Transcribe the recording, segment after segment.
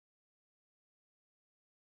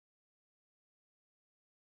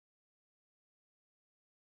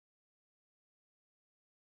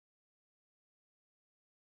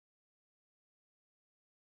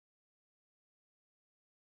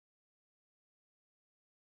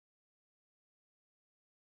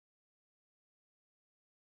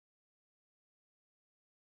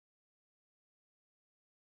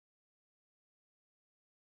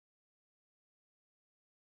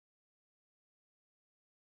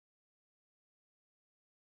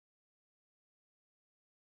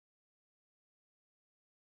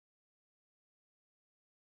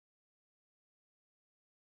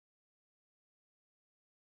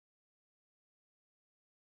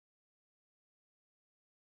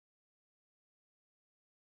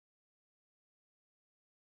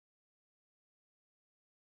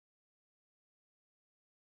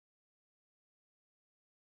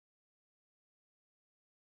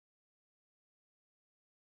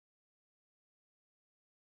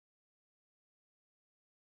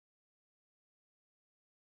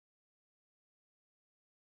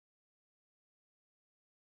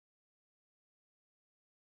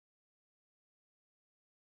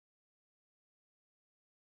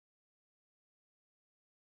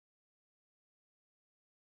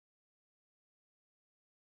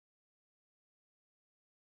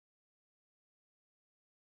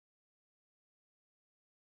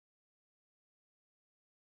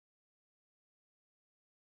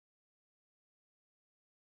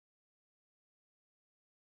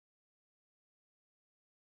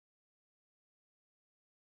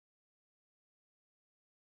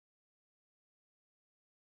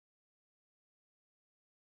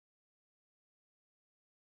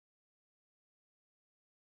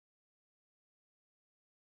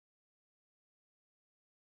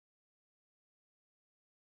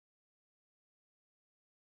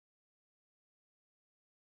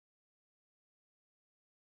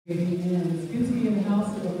Amen. It's good to be in the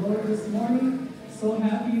house of the Lord this morning. So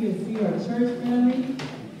happy to see our church family.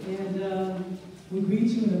 And we greet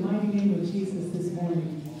you in the mighty name of Jesus this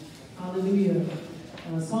morning. Hallelujah.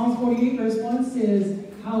 Psalms 48 verse 1 says,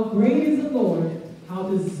 "How great is the Lord, how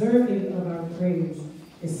deserving of our praise.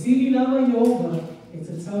 Exceeding our Yehovah." It's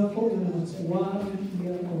a tough quote.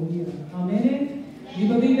 Amen. You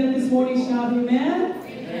believe that this morning? Shout amen.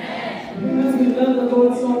 Amen. Because we love the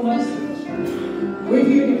Lord so much, we're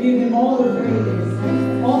here to give him all the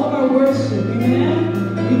praise, all of our worship, amen?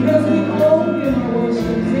 Because we owe him our worship,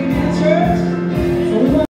 amen, church? So we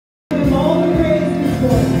want to give him all the praise this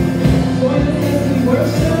morning. Join us as we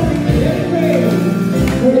worship and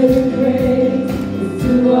every praise is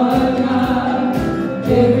to our God.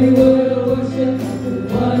 Every word of worship is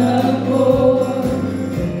one accord.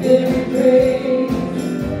 Every praise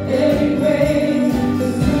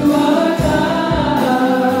is to our God.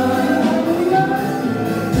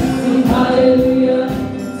 Hallelujah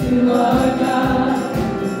to our God.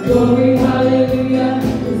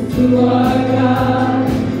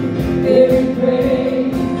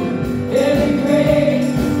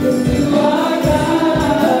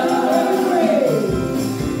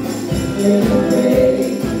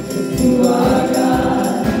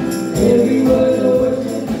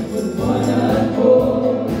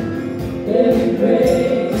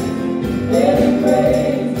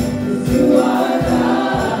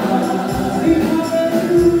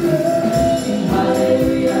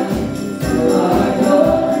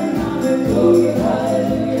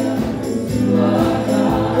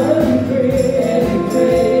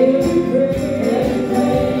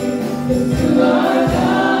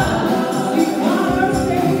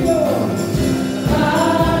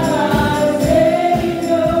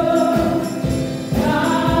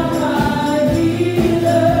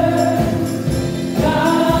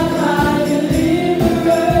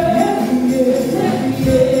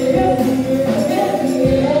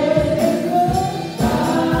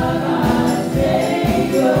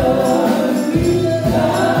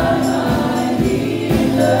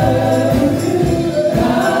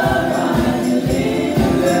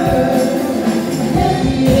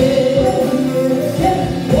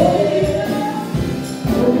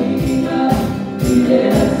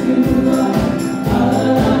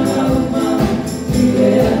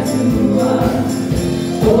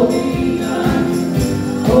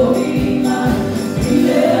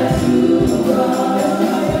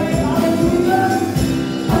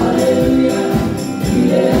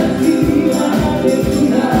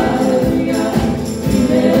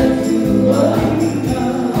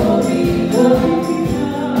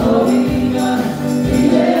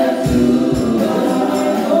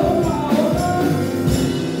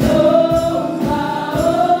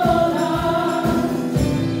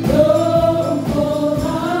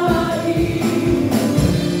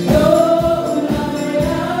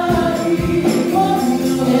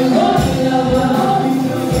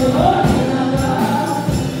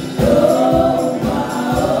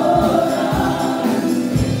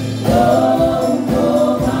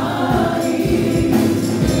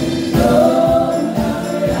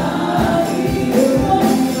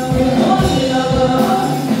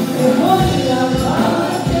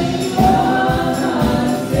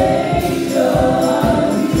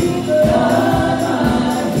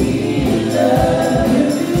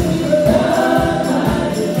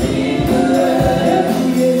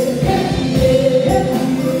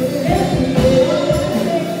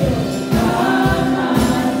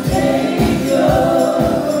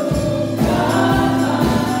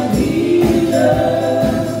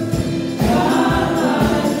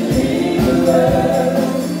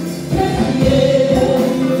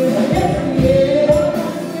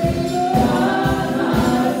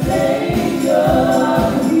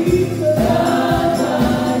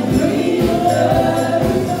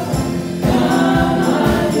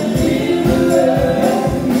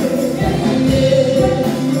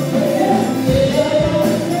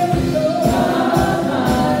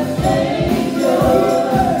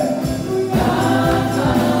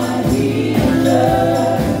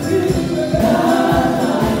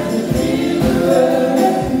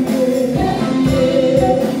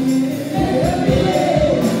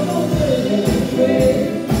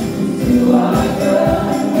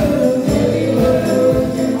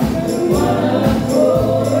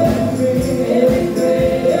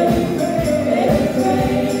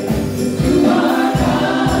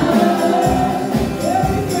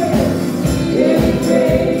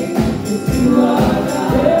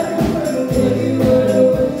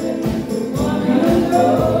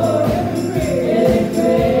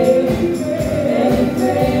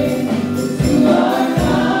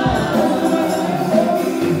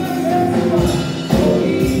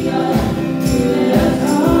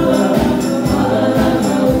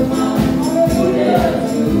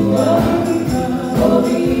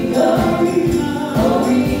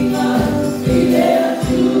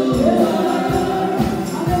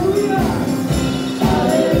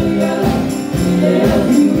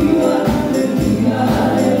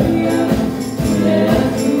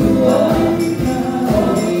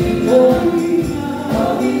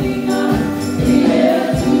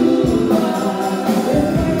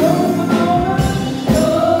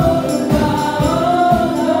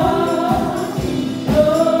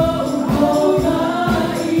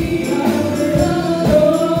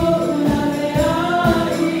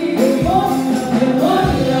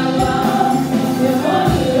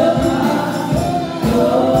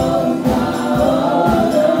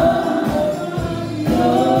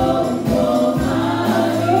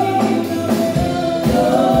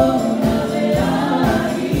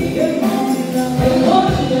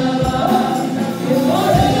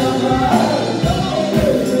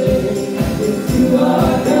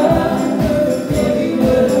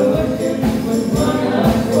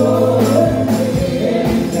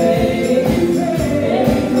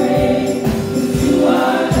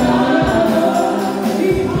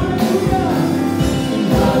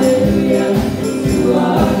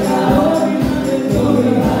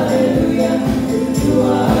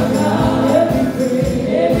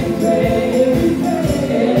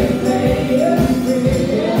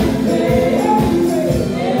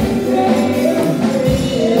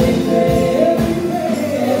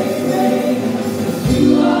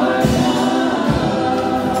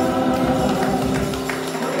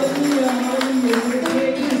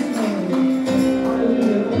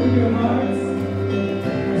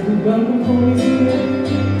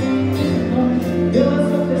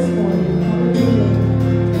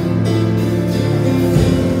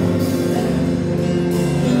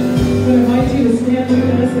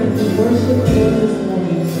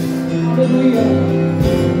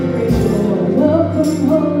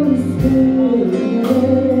 We are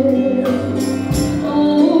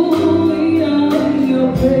in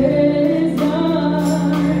your presence.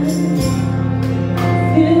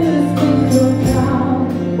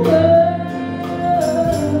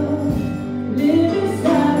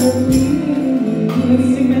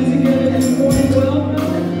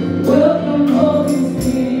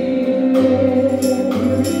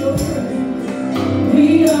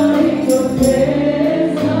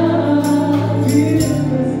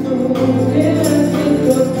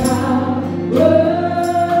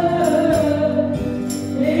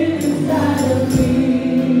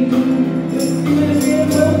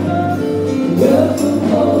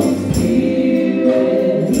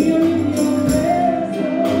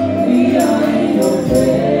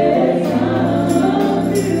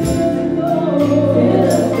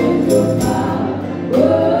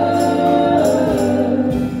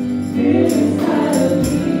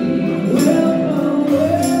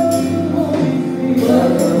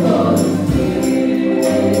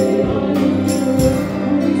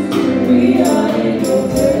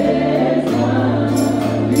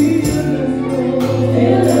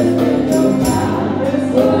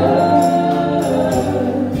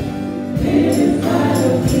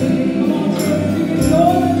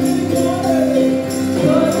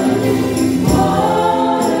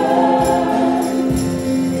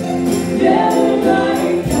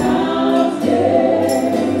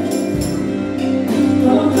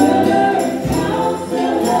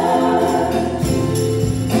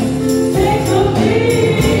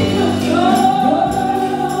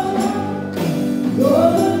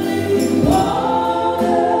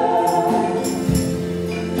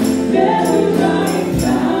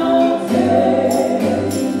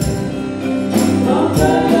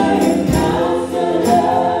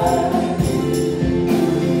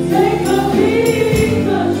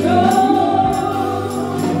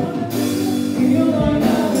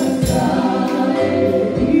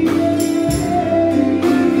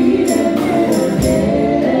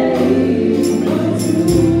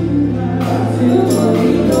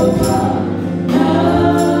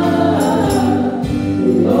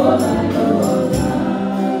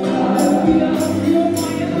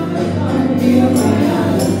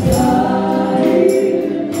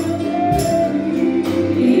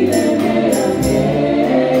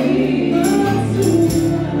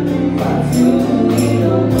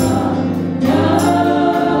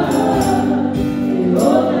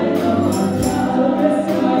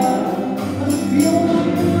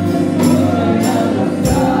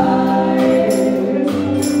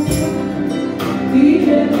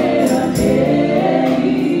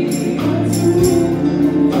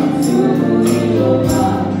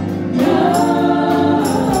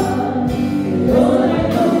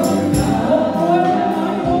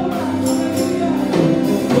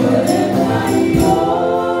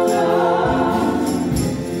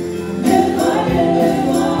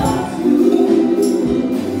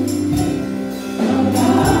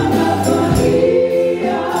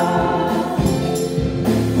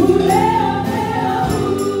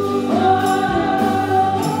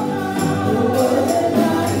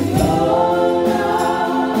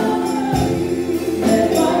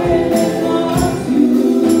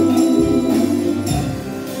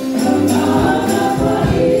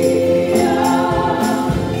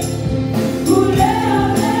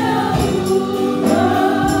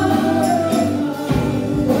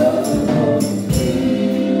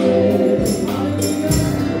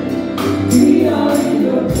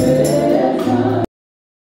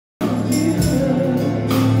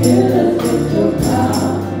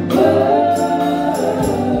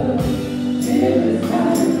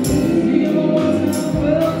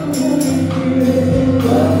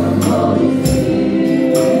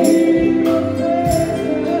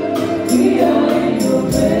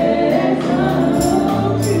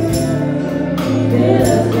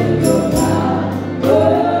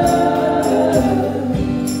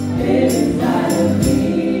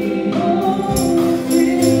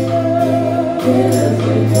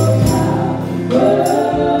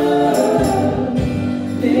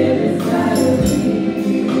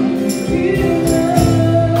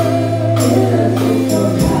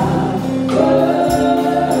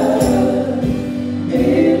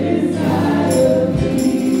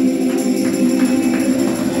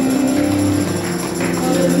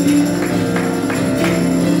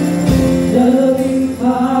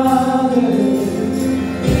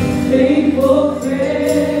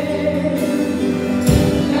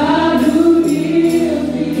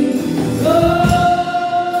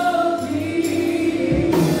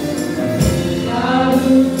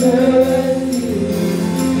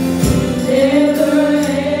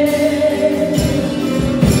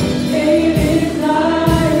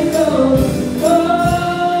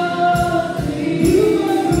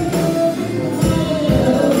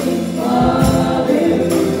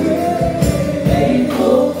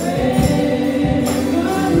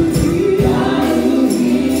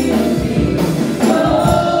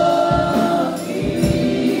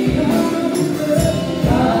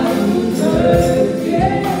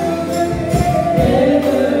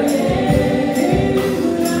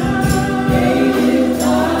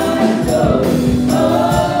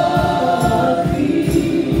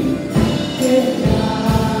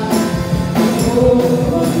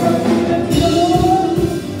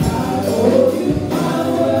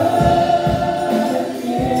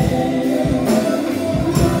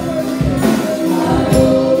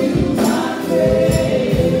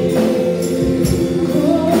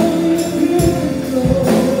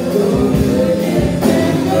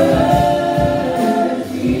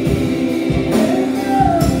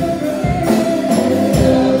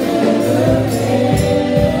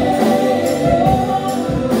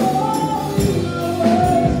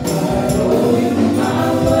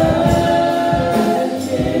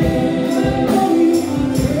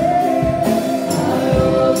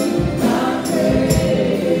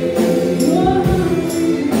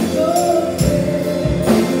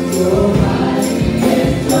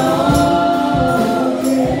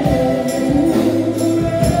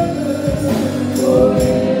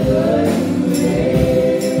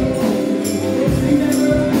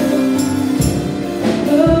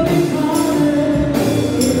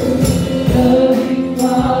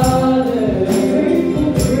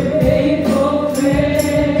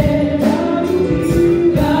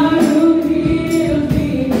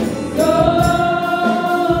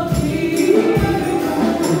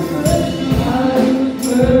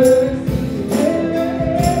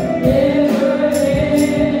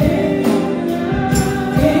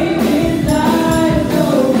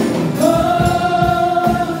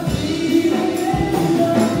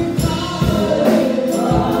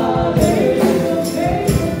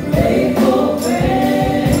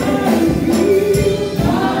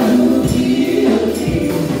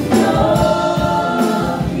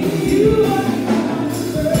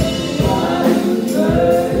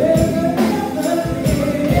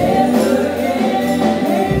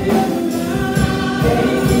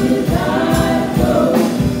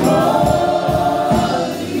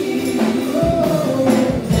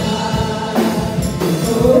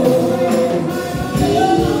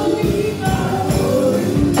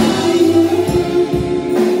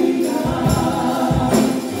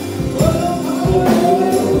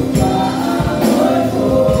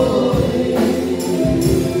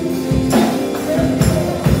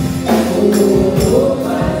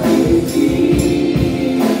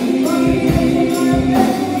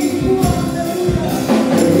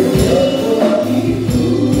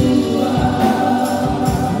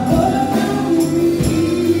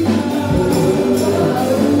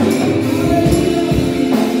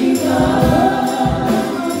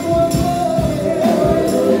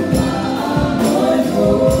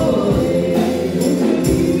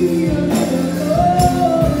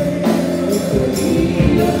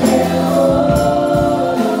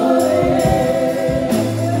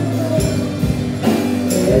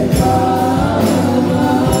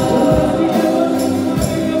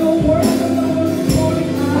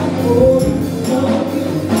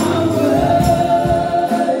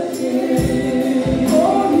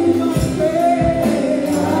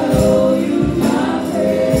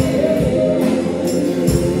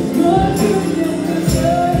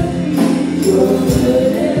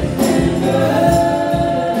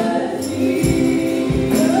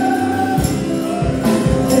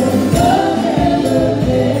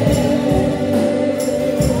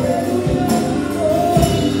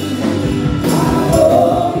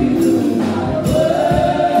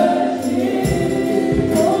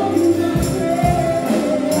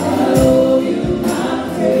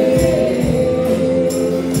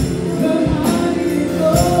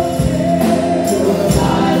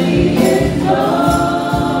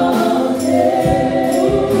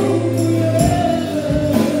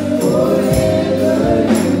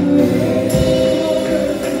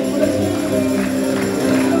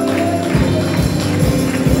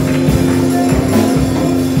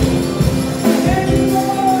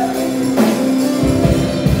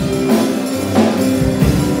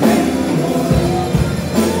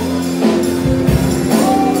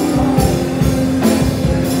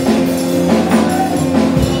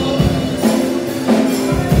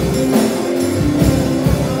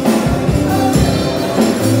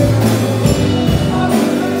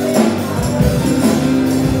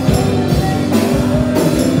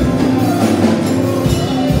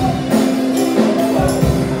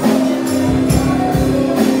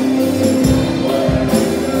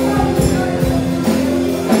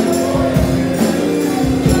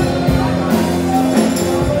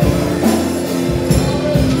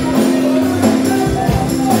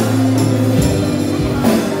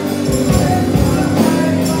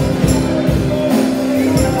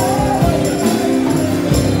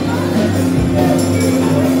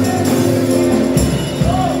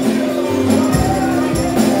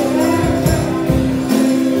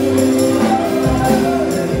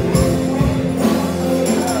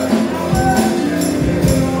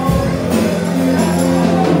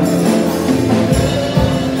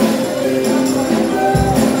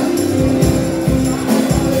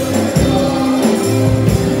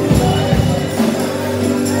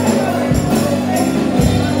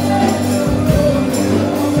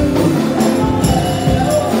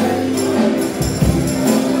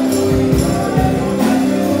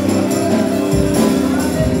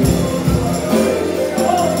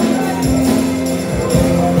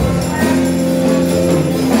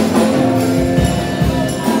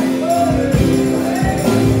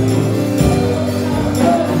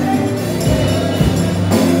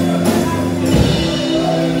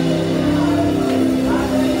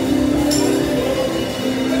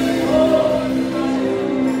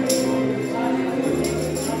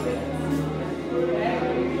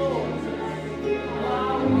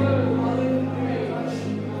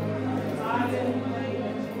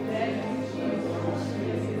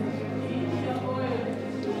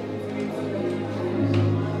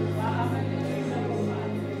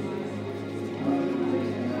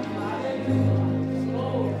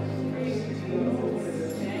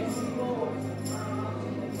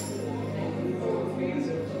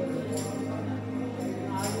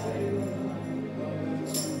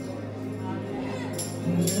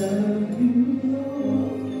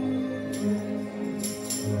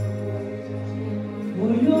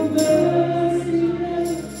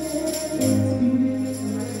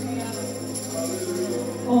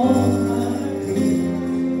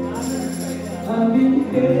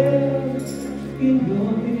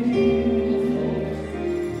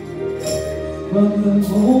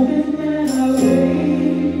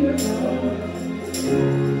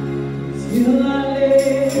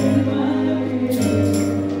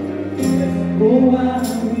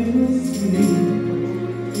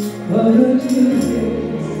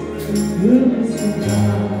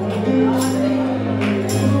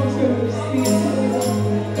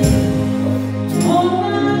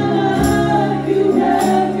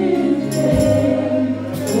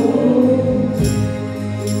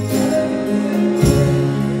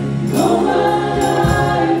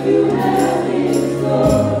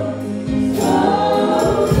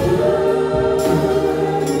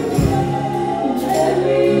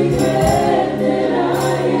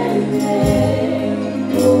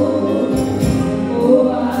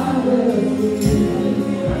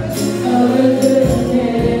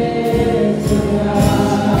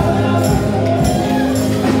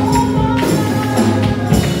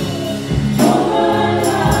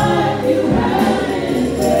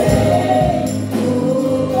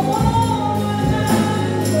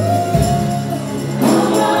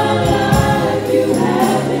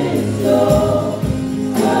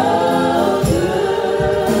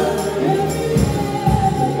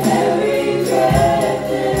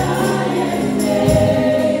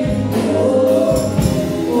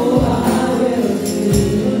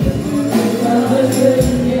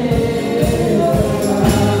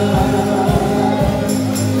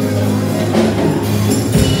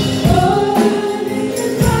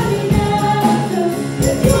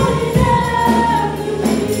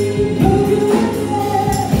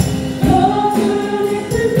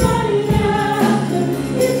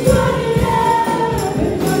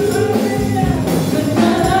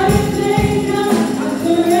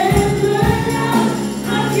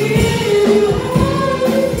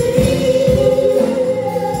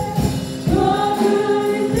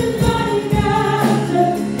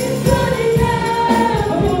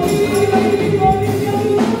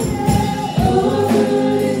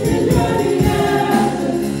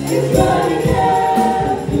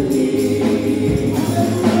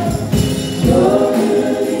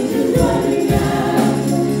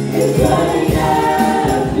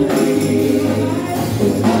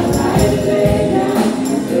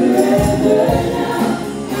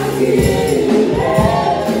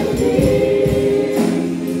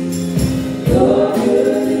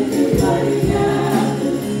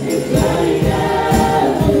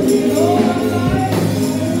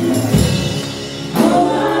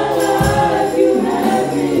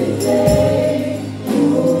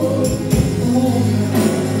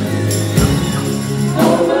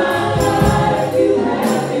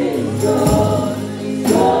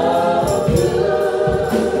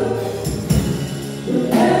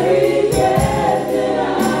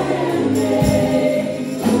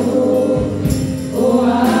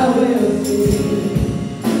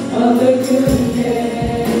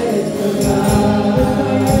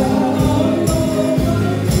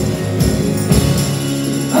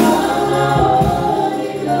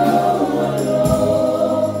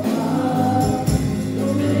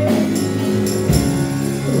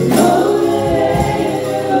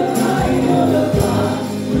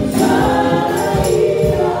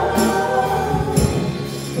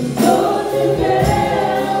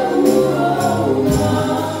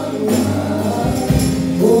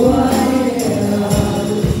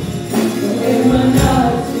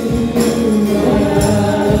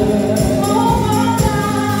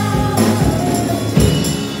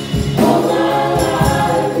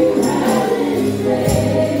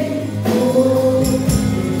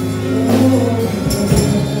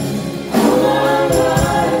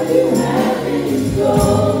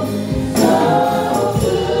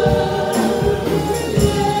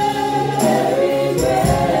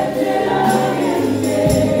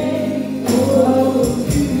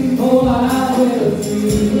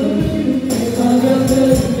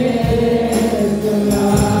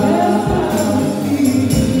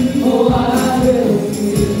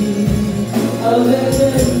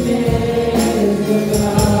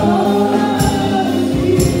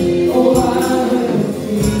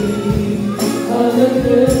 the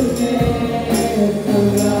goodness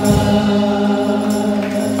of God.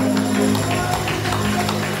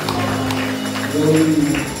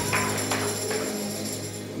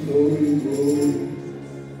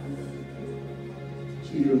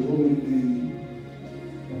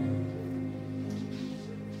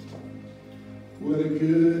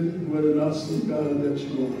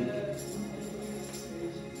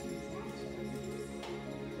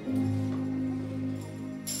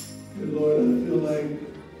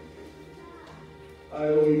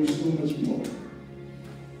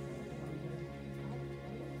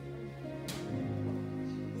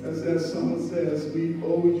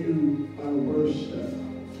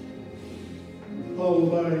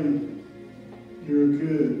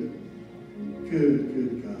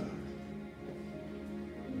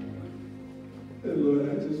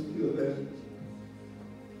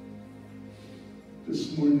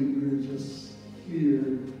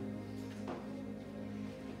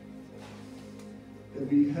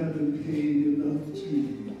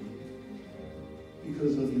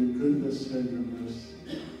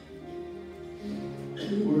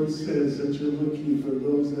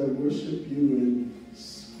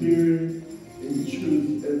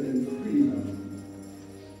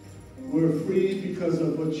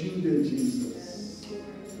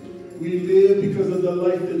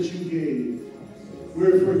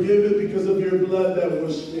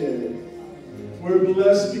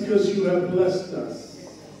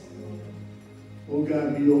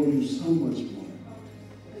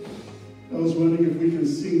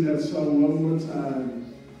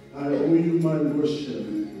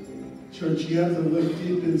 Church, you have to look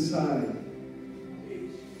deep inside.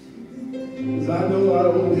 Because I know I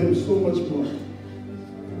owe him so much more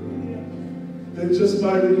than just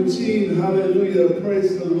my routine. Hallelujah.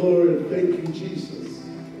 Praise the Lord. Thank you, Jesus.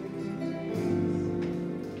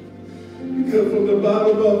 Because from the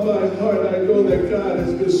bottom of my heart, I know that God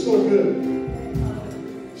has been so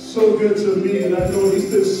good. So good to me. And I know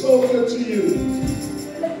he's been so good to you.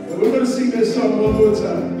 And we're going to sing this song one more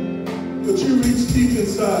time. But you reach deep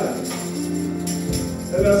inside.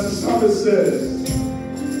 And as the psalmist says,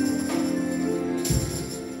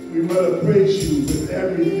 we want to praise you with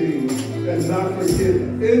everything and not forget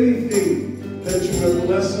anything that you have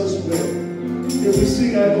blessed us with. Can we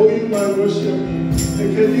sing, I owe you my worship?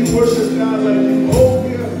 And can you worship God like you owe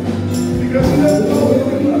him? Because he doesn't owe it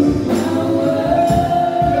to us.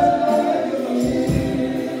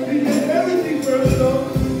 He did everything for us,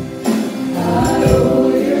 though.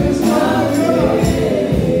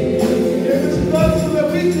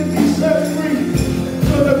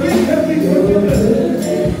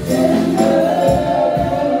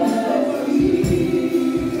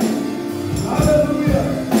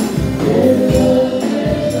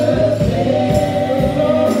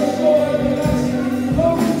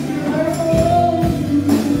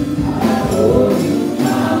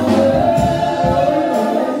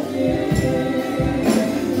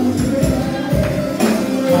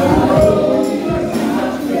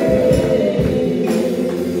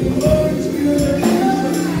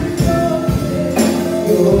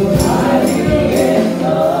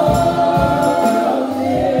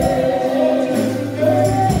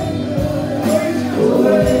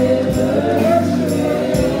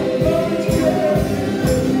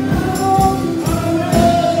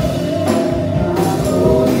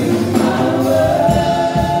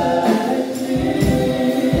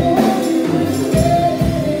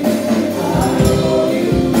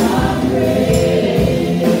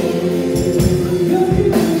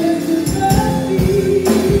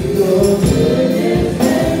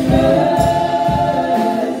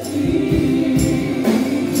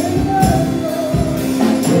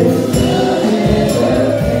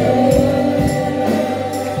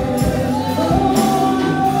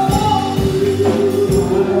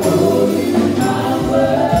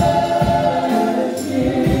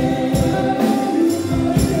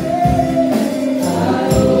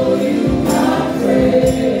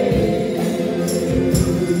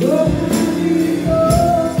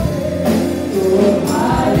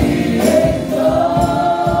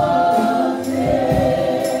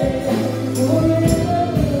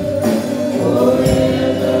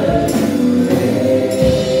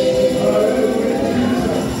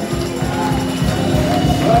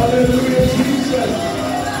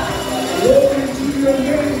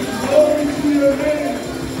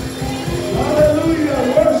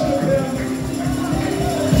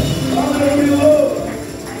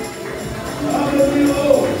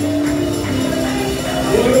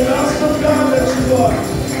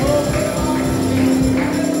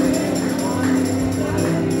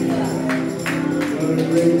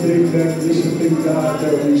 great big magnificent God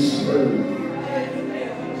that we serve.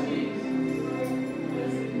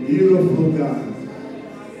 Beautiful God.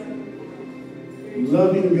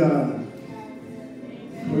 Loving God.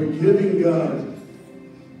 Forgiving God.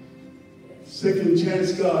 Second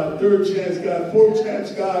chance God. Third chance God. Fourth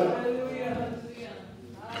chance God.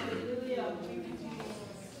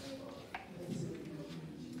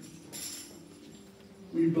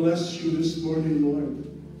 We bless you this morning, Lord.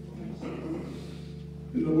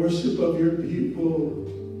 In the worship of your people,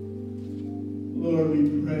 Lord,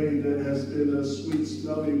 we pray that has been a sweet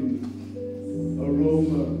smelling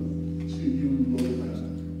aroma to you, Lord God.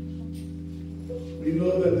 We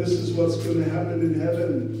know that this is what's going to happen in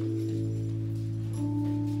heaven.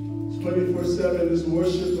 24/7 is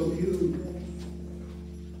worship of you.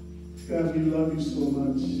 God, we love you so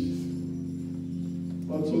much.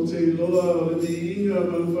 Matote loa le inga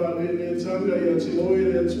manfale ne tanga ya te oe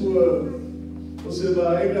le tua o se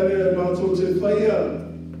va egare matote faya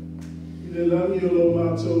I le langi o lo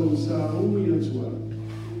mato sa umi atua.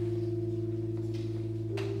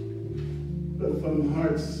 But from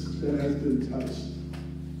hearts that has been touched,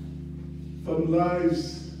 from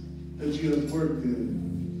lives that you have worked in,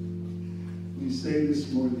 we say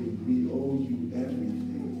this morning, we owe you everything.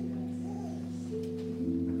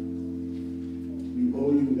 We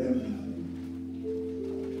owe you everything.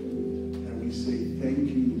 And we say thank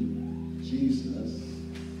you, Jesus.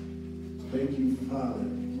 Thank you, Father.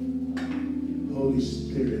 Holy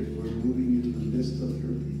Spirit, for moving in the midst of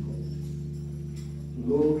your people.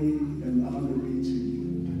 Glory and honor be to you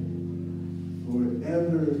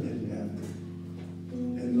forever and ever.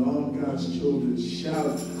 And all God's children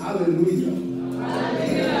shout hallelujah.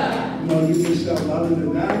 Hallelujah. Come on, you can shout louder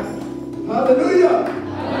than that. Hallelujah.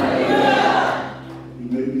 Hallelujah. You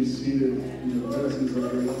may be seated in the presence of the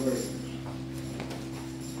Lord.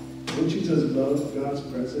 Don't you just love God's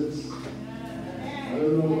presence? I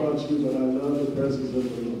don't know about you, but I love the presence of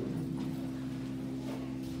the Lord.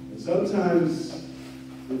 And sometimes,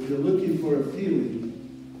 if you're looking for a feeling,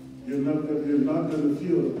 you're not going to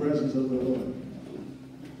feel the presence of the Lord.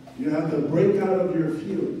 You have to break out of your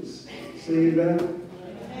feelings. Say amen.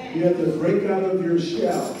 You have to break out of your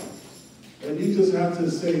shell. And you just have to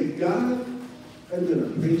say, God, I'm going to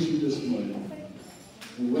praise you this morning.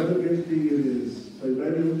 And what a good thing it is.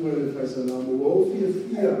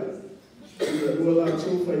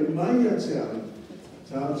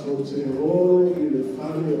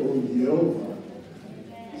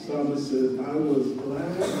 Psalmist says, I was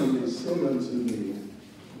glad when they said unto me,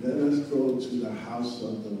 let us go to the house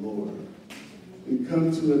of the Lord. We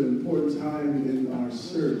come to an important time in our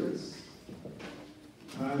service,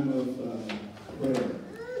 time of prayer.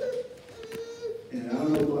 And I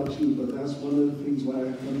don't know about you, but that's one of the things why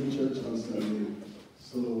I come to church on Sunday,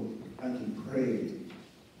 so I can pray.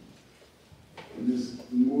 And this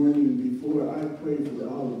morning, before I pray for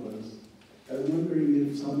all of us, I'm wondering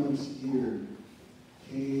if someone's here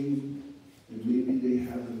came and maybe they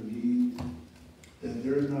have a need that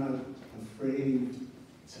they're not afraid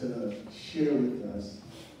to share with us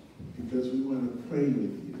because we want to pray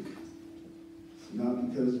with you. It's not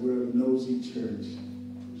because we're a nosy church.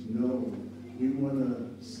 No, we want to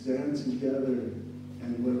stand together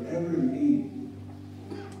and whatever need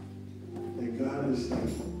that God is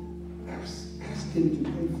like, ask him to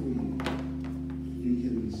pray for you. You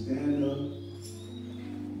can stand up.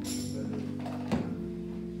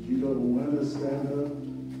 If you don't want to stand up,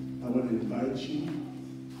 I want to invite you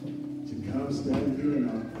to come stand here and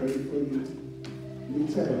I'll pray for you. Let me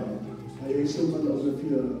tell you, I asked someone else if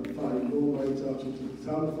you're fine, go right out to the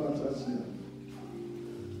town of Fantasia.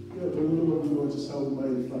 Yeah, but we don't want to sound by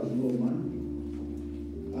the fast low man.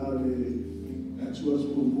 That was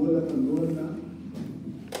more like a Lord now.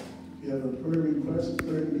 If you have a prayer request,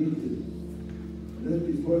 prayer need, live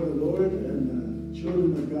before the Lord and the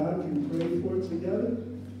children of God can pray for it together.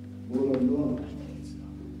 Lord.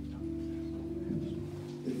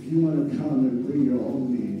 If you want to come and bring your own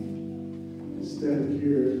need, stand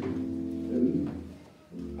here and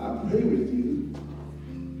I'll pray with you.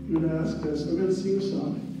 You would ask us, we're going to sing a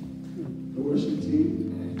song. The worship team.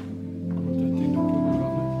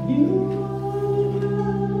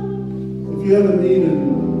 If you have a need and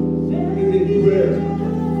you need prayer,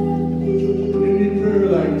 you need prayer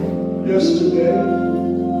like yesterday,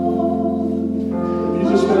 you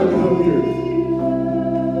just want to come here.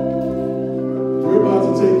 We're about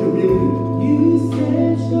to take communion.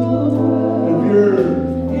 If you're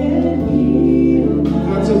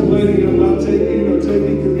contemplating on not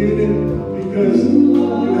taking communion because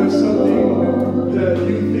you have something that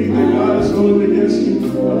you think that God is holding against you,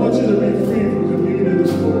 I want you to be free from communion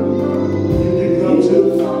this morning. You can come to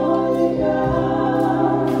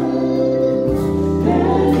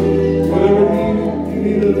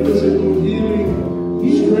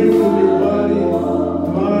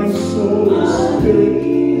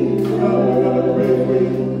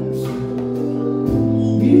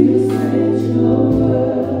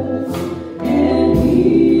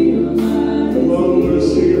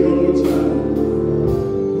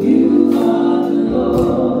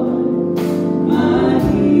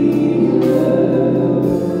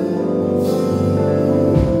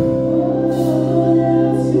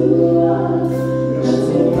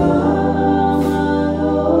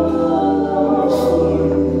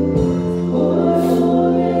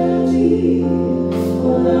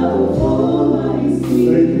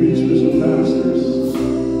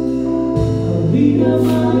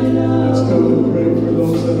Let's come and pray for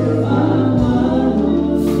those that are up here.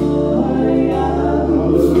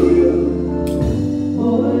 Hallelujah.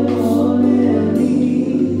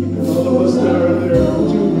 And all of us that are there,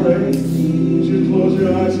 would you pray? Would you close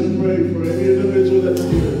your eyes and pray for any individual that's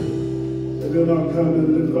here? That will not come and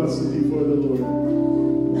lift us before the Lord.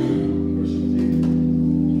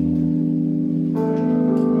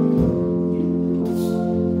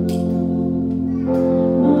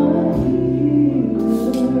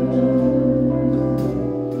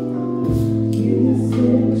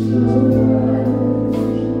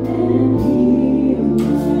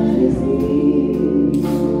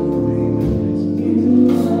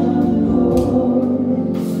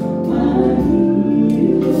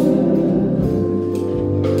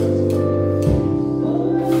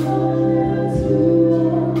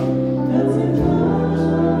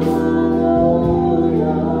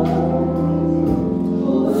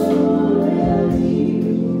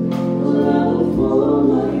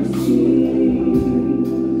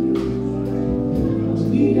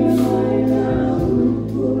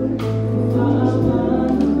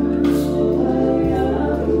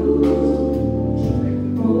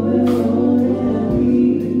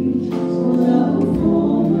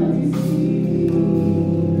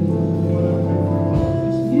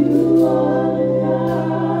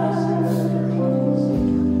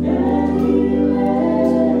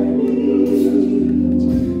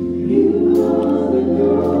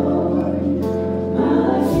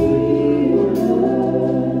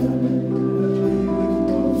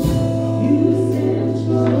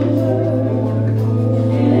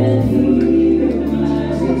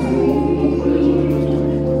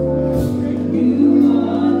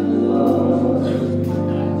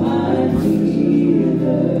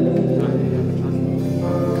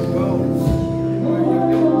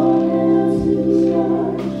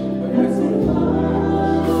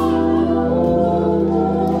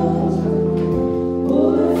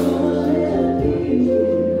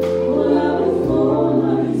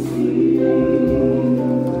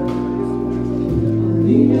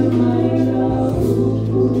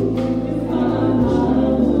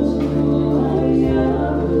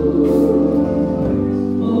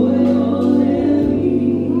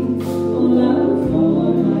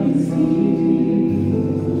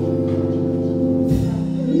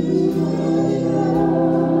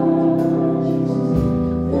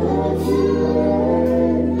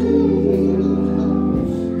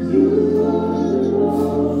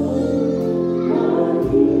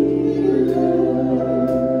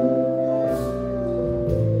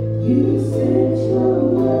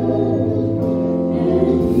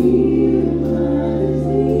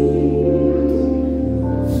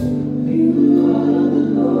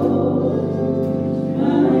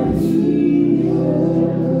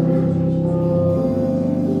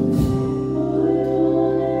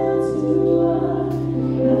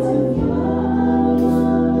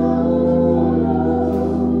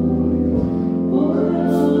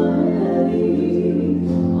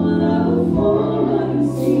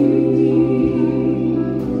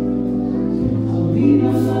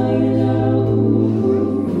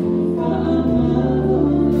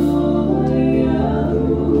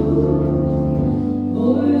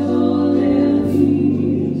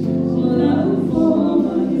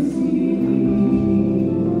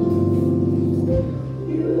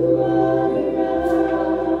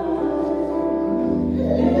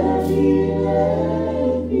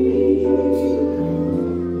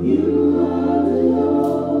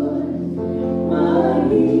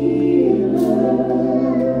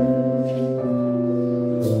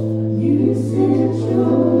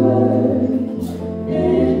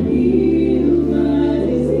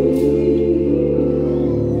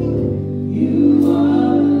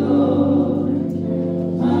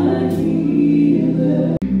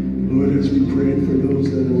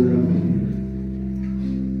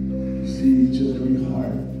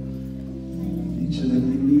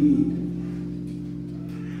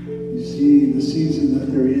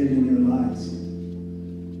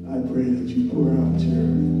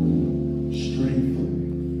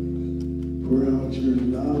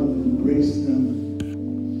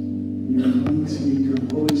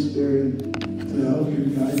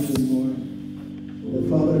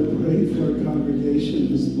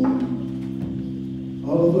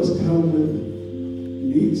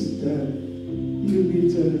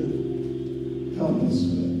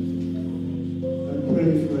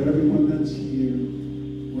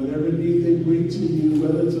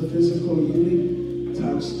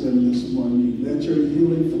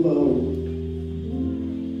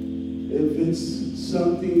 If it's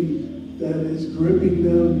something that is gripping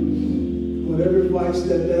them, Whatever vice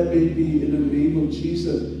that may be, in the name of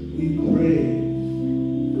Jesus, we pray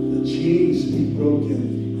the chains be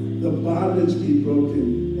broken, the bondage be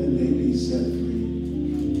broken, and they be set free.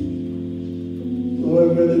 Lord,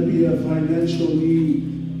 whether it be a financial need,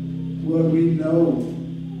 Lord, we know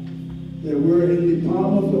that we're in the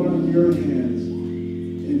palm of your hands,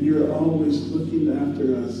 and you're always looking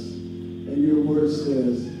after us. And your word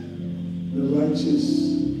says, the righteous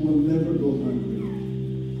will never go hungry,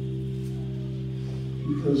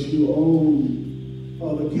 because you own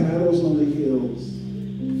all the cattle on the hills.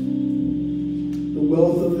 The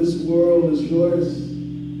wealth of this world is yours.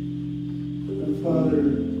 And Father,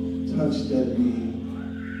 touch that need.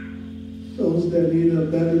 Those that need a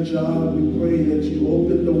better job, we pray that you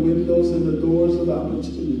open the windows and the doors of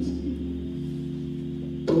opportunity.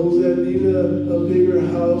 Those that need a bigger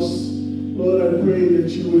house, Lord, I pray that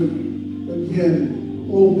you would, again,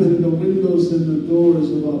 open the windows and the doors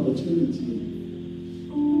of opportunity.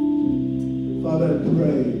 Father, I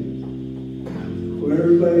pray for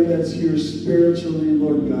everybody that's here spiritually,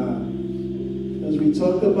 Lord God. As we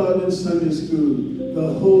talked about in Sunday school,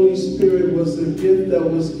 the Holy Spirit was the gift that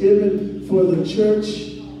was given for the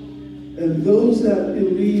church and those that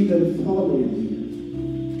believe and follow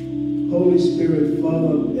you. Holy Spirit, fall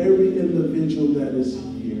on every individual that is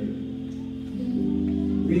here.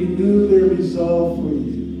 Renew their resolve for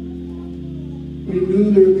you.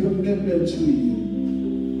 Renew their commitment to you.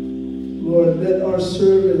 Lord, let our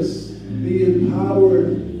service be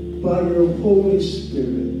empowered by your Holy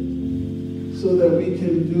Spirit so that we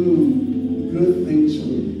can do good things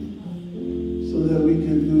for you, so that we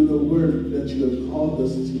can do the work that you have called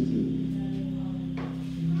us to do.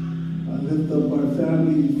 I lift up our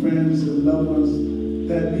family, friends, and loved ones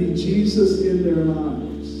that need Jesus in their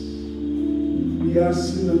lives. We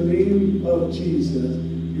ask in the name of Jesus,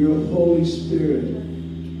 your Holy Spirit,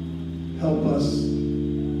 help us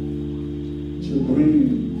to bring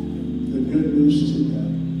the good news to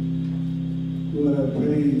them. Lord, I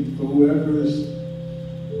pray for whoever is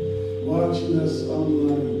watching us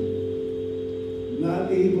online,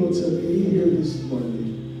 not able to be here this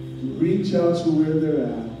morning, reach out to where they're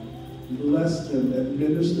at, bless them, and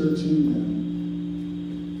minister to them.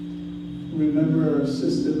 Remember our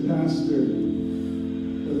assistant pastor,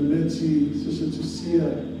 Brother Mitzi, Sister Tusia,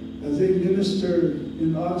 as they ministered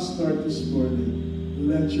in Oxnard this morning,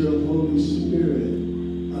 let your Holy Spirit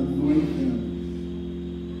anoint them.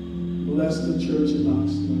 Bless the church in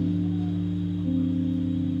Oxnard.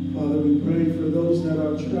 Father, we pray for those that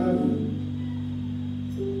are traveling.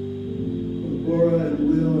 For Bora and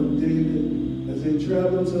Will and David, as they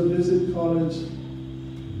travel to visit college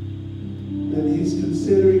that he's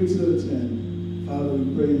considering to attend. Father, we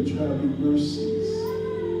pray your traveling mercies.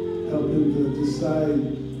 Help him to decide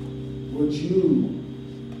what you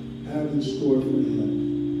have in store for him.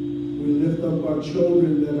 We lift up our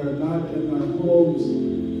children that are not in our homes,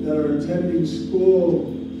 that are attending school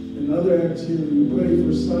and other activities. We pray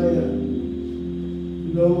for Saya,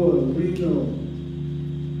 Noah, Reno,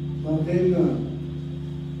 Lavena.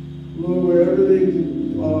 Lord, wherever they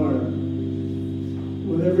are,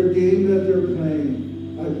 whatever game that they're playing,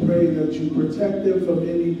 I pray that you protect them from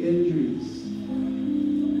any injuries.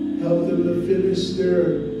 Help them to finish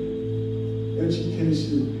their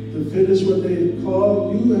education, to finish what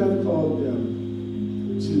you have called them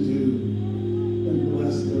to do. And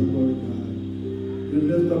bless them, Lord God. We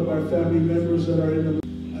lift up our family members that are in the...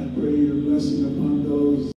 I pray your blessing upon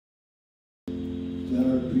those that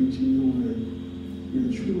are preaching your word, your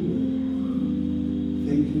true word.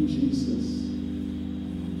 Thank you, Jesus,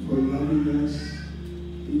 for loving us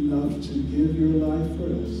enough to give your life for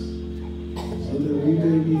us, so that we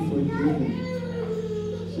may be forgiven,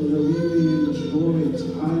 so that we may enjoy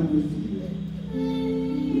time with you.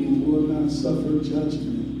 We will not suffer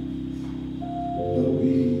judgment, but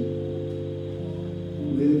we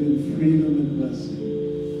live in freedom and blessing,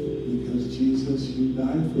 because Jesus, you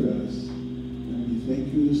died for us, and we thank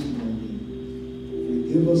you this morning.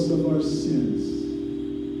 Forgive us of our sins,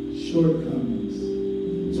 shortcomings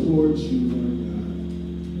towards you, Lord God.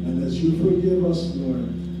 And as you forgive us, Lord,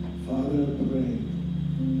 Father, I pray,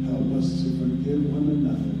 help us to forgive one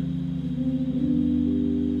another.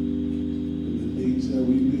 And the things that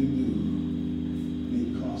we may do may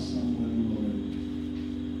cause someone, Lord,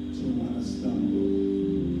 to want to stumble,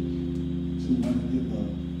 to want to give up.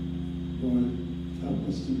 Lord, help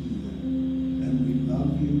us to do that. And we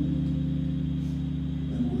love you,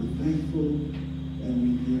 and we're thankful, and we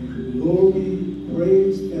give you glory,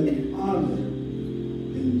 praise, and honor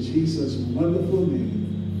in Jesus' wonderful name.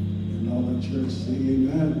 And all the church say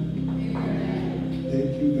amen. Amen.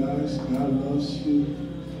 Thank you, guys. God loves you.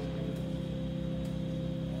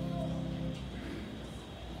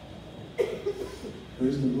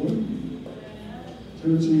 Praise the Lord.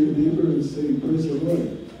 Turn to your neighbor and say, praise the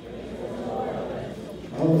Lord.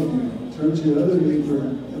 All of you, turn to your other neighbor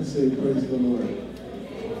and say, praise the Lord.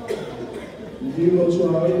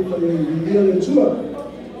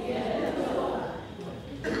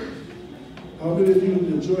 How many of you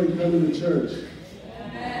enjoy coming to church?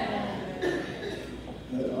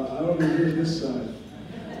 I don't hear this side.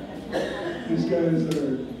 These guys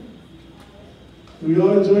are. Do we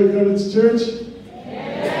all enjoy coming to church?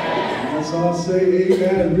 Let's all say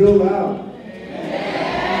amen real loud.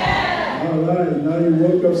 All right, now you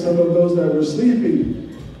woke up some of those that were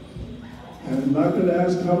sleeping. And I'm not going to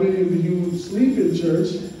ask how many of you sleep in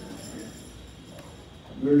church.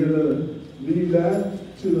 We're going to leave that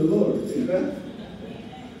to the Lord. Amen.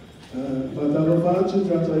 Patalovachu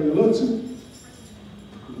Katayolotu.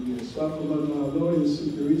 Swapamano Aloy,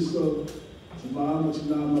 Sukariso, Tamama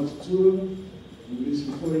Chinama Tutua,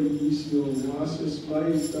 Nisipoi Nisio Wasis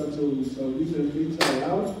Play, Tato Salita Vita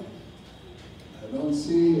out. I don't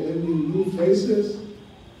see any new faces.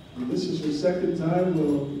 If this is your second time,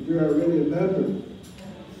 well, you're already a member.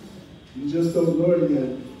 You just don't know it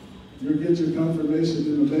yet. You'll get your confirmation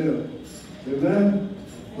in the mail. Amen?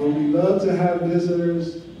 But we love to have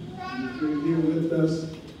visitors. If you're here with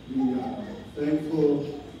us, we are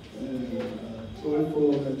thankful and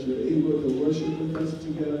joyful that you're able to worship with us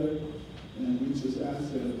together. And we just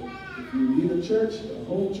ask that if you need a church, a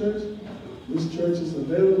home church, this church is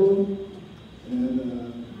available.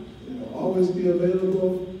 And it'll always be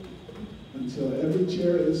available until every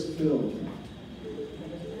chair is filled.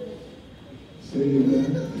 Say amen.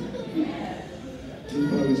 You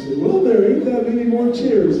probably say, well, there ain't that many more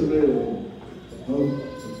chairs available. Oh,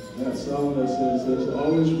 that song that says there's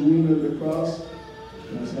always room in the cross.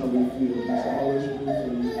 That's how we feel. There's always room for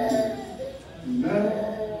you. Amen.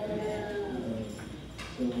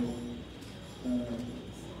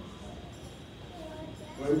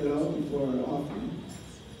 Right now, before our offering,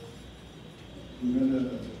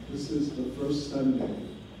 this is the first Sunday.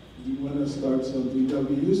 We want to start something that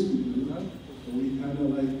we used to do, but we kind of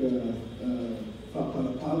like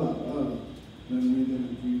papalapala, and we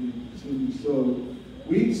didn't continue. So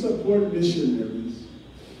we support missionaries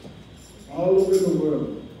all over the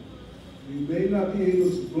world. We may not be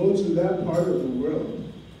able to go to that part of the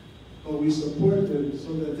world, but we support them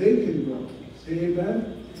so that they can go. Say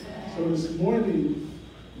amen? So this morning,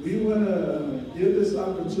 we want to give this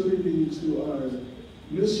opportunity to our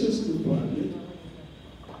missions department,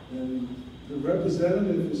 and the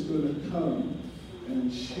representative is going to come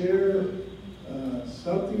and share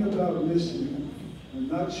something about mission. I'm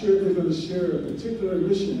not sure they're going to share a particular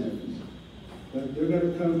missionary, but they're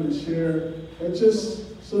going to come and share, and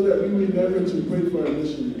just so that we remember to pray for our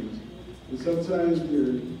missionaries. And sometimes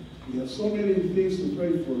we have so many things to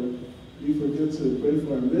pray for, we forget to pray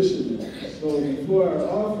for our missionaries. So before our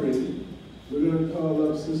offering, we're going to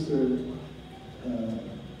call up Sister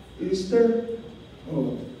Easter.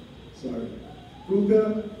 Oh, sorry.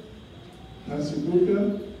 Guga, Pastor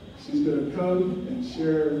Guga. She's going to come and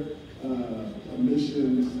share a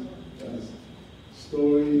missions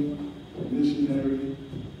story, missionary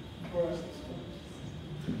for us.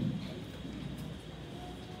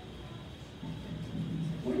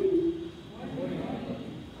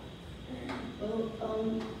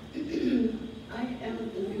 I am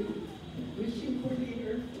the new mission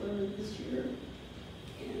coordinator for this year,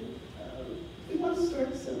 and we want to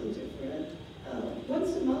start something different.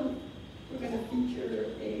 Once a month, we're going to feature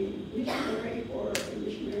a missionary or a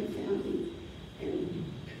missionary family,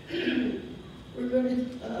 and we're going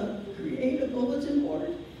to create a bulletin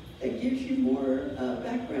board that gives you more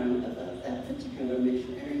background about that particular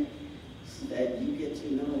missionary, so that you get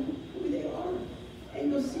to know who they are,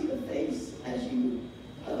 and you'll see the face as you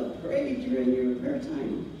pray during your prayer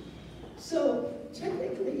time. So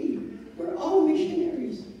technically, we're all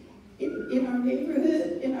missionaries in our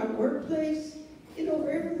neighborhood, in our workplace,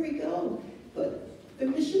 wherever we go. But the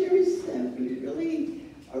missionaries that we really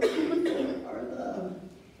are looking for are the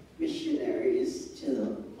missionaries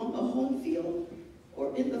on the home field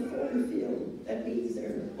or in the foreign field. That means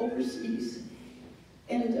they're overseas.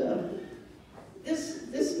 And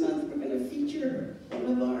this month we're going to feature one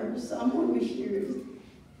of our Samoan missionaries.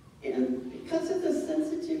 And because of the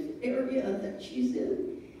sensitive area that she's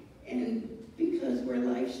in, and because we're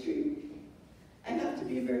live streamed, I have to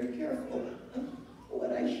be very careful of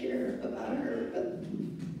what I share about her. But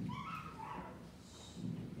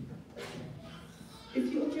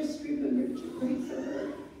if you'll just remember to pray for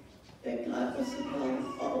her, that God will supply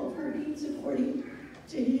all of her needs according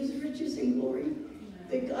to His riches and glory,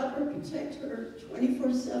 that God will protect her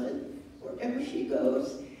 24/7 wherever she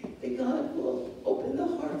goes, that God will open the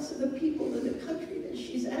hearts of the people in the country that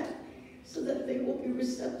she's at so that they will be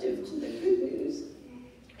receptive to the good news.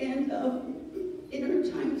 And in her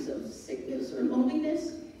times of sickness or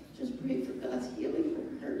loneliness, just pray for God's healing for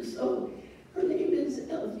her. So her name is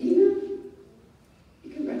Elvina. You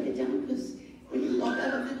can write it down because when you walk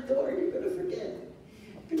out of the door, you're going to forget.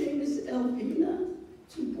 Her name is Elvina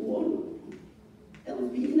Tubuono.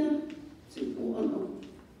 Elvina Tubuono.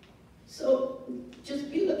 So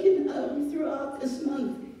just be looking throughout this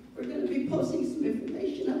month. We're going to be posting some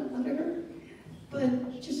information about her.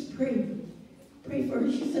 But just pray. Pray for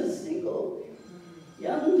her. She's a single,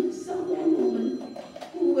 young Southern woman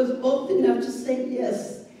who was bold enough to say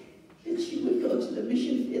yes, that she would go to the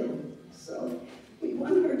mission field. So we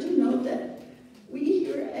want her to know that we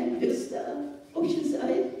here at Vista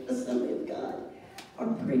Oceanside Assembly of God are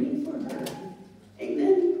praying for her.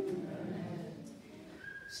 Amen?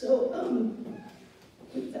 So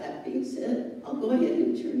with that being said, I'll go ahead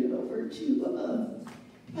and turn it over to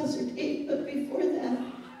Pastor Dave. But before that,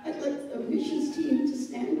 I'd like the missions team to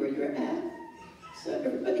stand where you're at so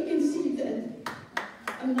everybody can see that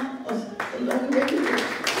I'm not a lone ranger.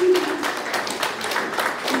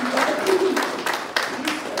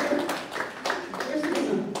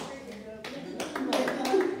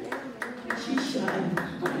 She's shy.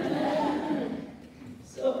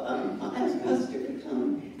 So I'll ask Pastor to come.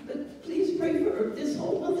 But please pray for her this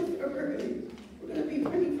whole month of February. We're going to be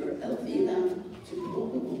praying for Elvina to go.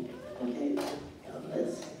 Okay? God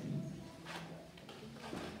bless.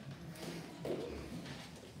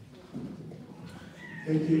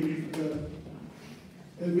 Thank you.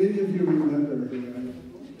 And many of you remember her, right?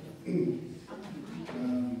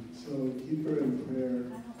 So keep her in prayer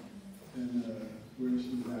and where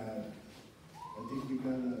she's at. I think we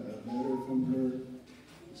got a letter from her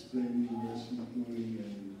explaining where she's going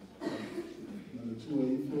and Natua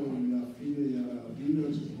Ifo, na filha ya Albina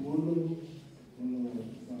Tubuono,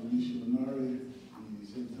 missionary, e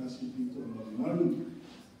sentasi dito na manu.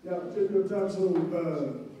 Yeah, take your time for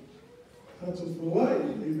life,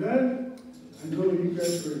 amen? I know you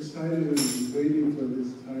guys were excited and waiting for this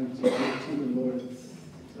time to get to the Lord.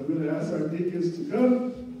 So I'm going to ask our deacons to come.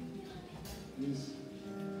 These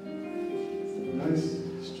nice,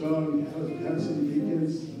 strong, handsome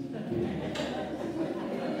deacons.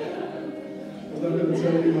 I'm not going to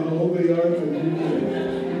tell you how old they are, but you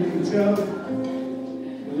can tell.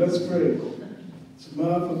 But let's pray. Shema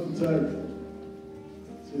Fakutai.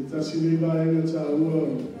 Tasimiba Inga Taua.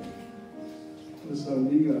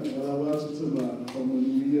 Samiga, Alawatu Tama,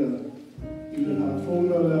 Amanuia, Ida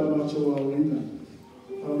Hafona La Macho Awina,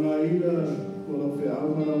 Amaida, Wolofe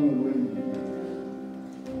Amara Marina,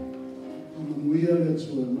 Amanuia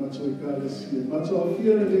Letua, Macho Ikalis, Macho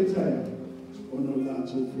Afia Letaya, Ono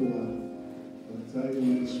Lato Fula,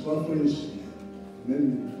 Tayo Swafish, Amen.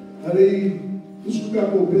 Hari,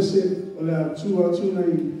 Usukapo Bese, Ola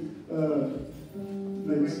Tunai,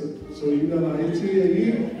 so you got an 18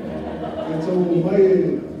 year.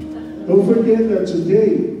 Don't forget that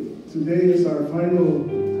today is our final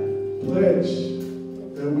pledge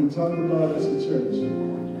that we talk about as a church.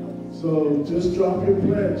 So just drop your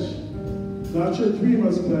pledge. Not your 3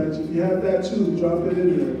 months pledge. If you have that too, drop it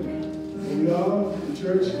in there. And we all, the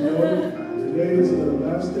church, know today is the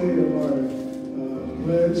last day of our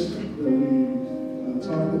pledge that we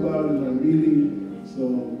talked about in our meeting. So,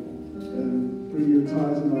 and bring your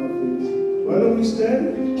tithes and offerings. Why don't we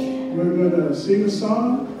stand? We're going to sing a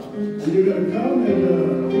song, and you're going to come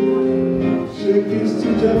and shake these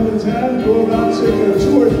 2 gentlemen's hands, go around, shake their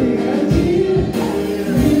 2 or 3 hands.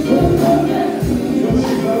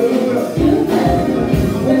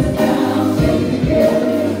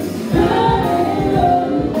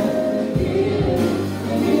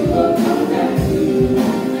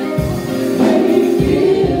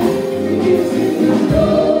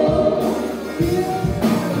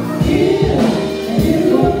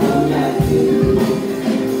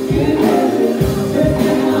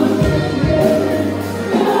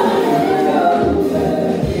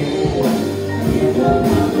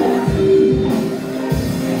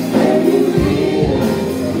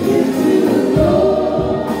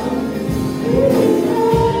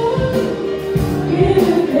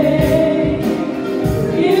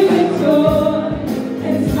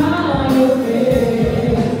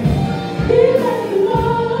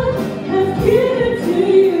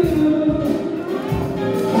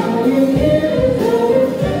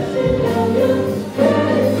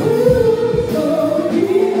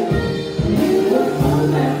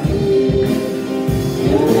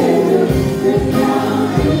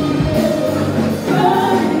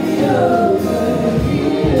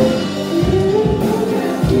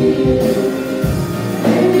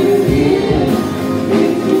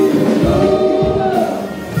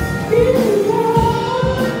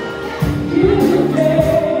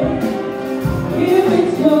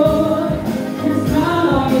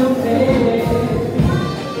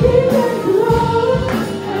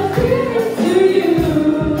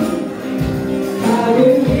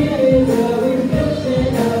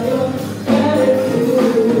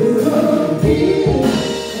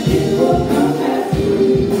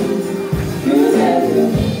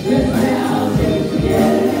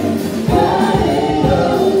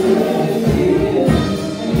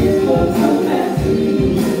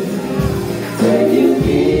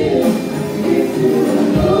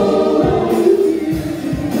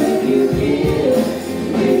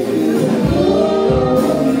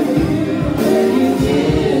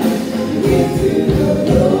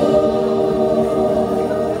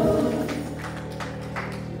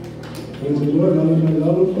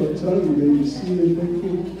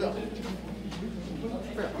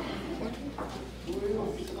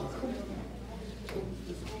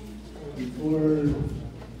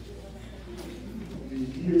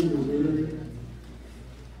 hear the word.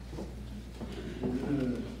 We're going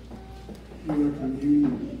to do our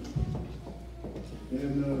communion.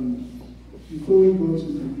 And before we go to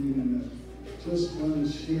communion, I just want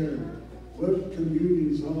to share what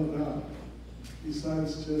communion is all about.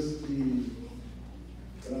 Besides just the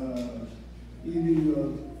eating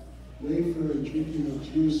of wafer and drinking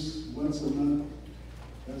of juice once a month,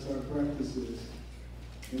 as our practice is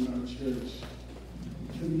in our church.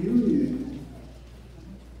 Communion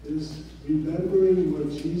is remembering what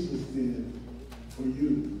Jesus did for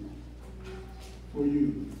you. For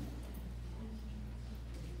you.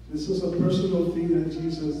 This was a personal thing that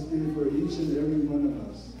Jesus did for each and every one of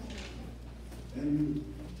us. And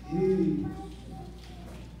he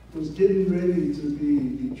was getting ready to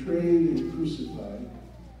be betrayed and crucified.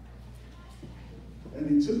 And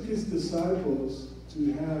he took his disciples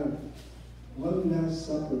to have one last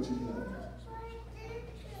supper together.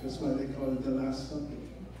 That's why they call it the Last Supper.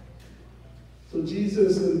 So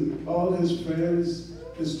Jesus and all his friends,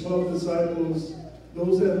 his 12 disciples,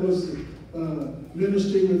 those that was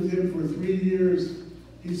ministering with him for 3 years,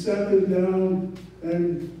 he sat them down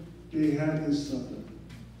and they had this supper.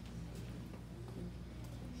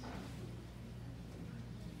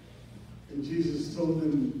 And Jesus told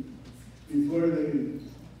them before they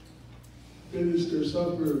finished their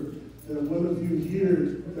supper that one of you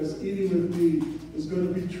here that's eating with me is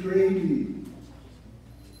going to betray me.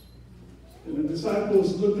 And the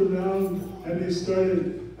disciples looked around and they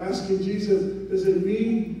started asking Jesus, is it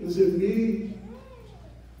me? Is it me?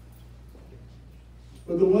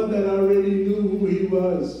 But the one that already knew who he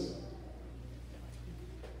was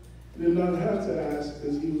did not have to ask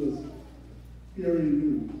because he already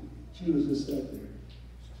knew. Judas just sat there.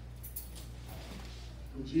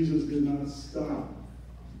 But Jesus did not stop.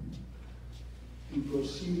 He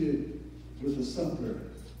proceeded with the supper.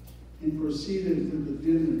 He proceeded with the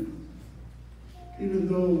dinner. Even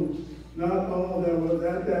though not all that were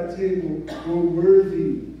at that table were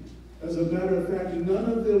worthy. As a matter of fact, none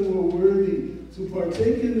of them were worthy to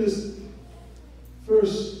partake in this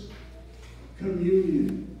first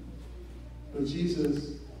communion. But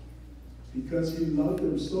Jesus, because he loved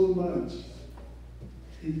them so much,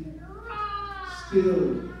 he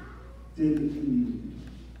still did the communion.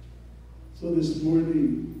 So this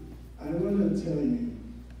morning, I want to tell you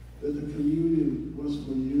that the communion was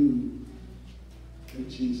for you and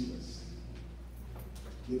Jesus.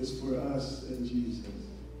 It is for us and Jesus.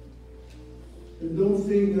 And don't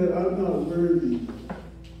think that I'm not worthy,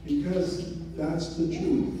 because that's the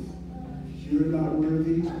truth. You're not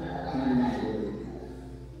worthy, I'm not worthy.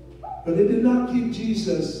 But it did not keep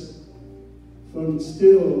Jesus from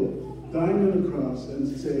still dying on the cross and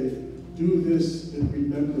say, do this in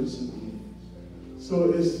remembrance of me.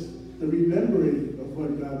 So it's the remembering of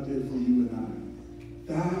what God did for you and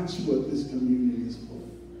I. That's what this communion is for.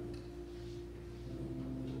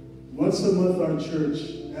 Once a month, our church,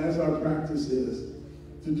 as our practice is,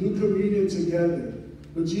 to do communion together.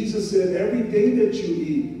 But Jesus said, every day that you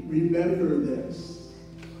eat, remember this.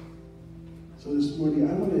 So this morning,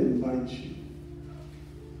 I want to invite you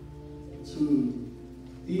to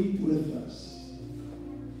eat with us.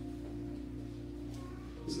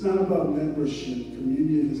 It's not about membership.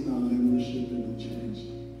 Communion is not membership in the church.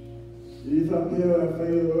 If I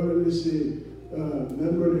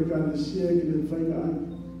member the Ecclesia,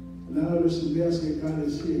 now it's the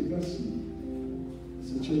Ecclesia. It's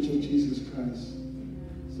the Church of Jesus Christ.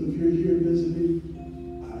 So if you're here visiting,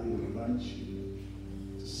 I invite you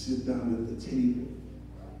to sit down at the table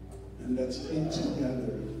and let's eat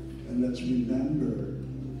together and let's remember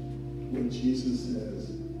what Jesus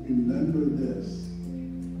says. Remember this.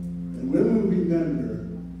 And when we remember,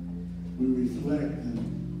 we reflect and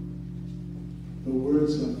the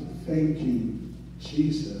words of thank you,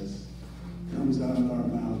 Jesus, comes out of our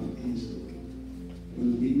mouth easily.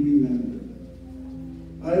 When we remember.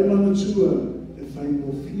 I want to if I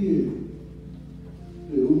will fear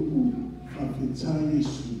the uku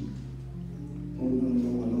afitayesu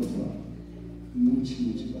onowalofa muchi.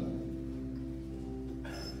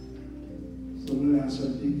 So I'm going to ask our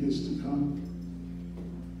deacons to come.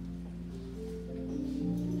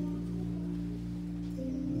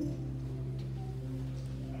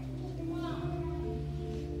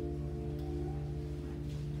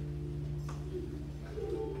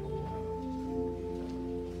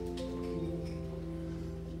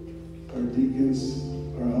 Deacons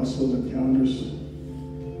are also the counters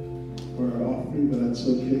for our offering, but that's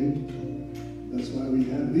okay. That's why we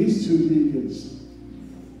have these two deacons.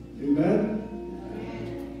 Amen?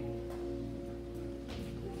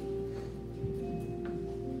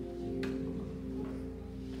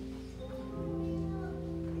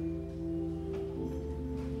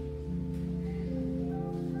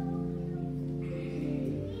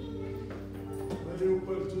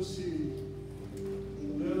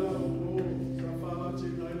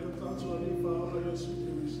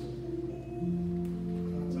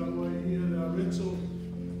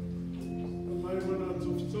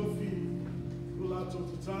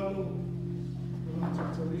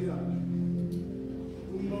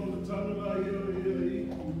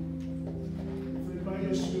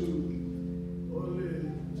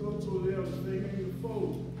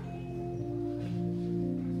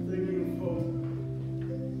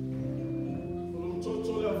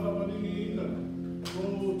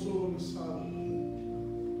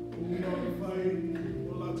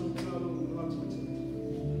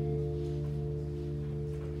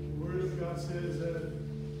 Says that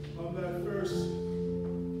on that first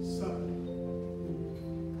supper,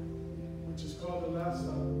 which is called the Last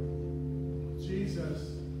Supper, Jesus,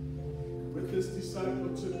 with his disciple,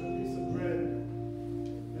 took a piece of bread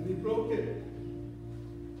and he broke it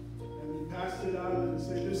and he passed it out and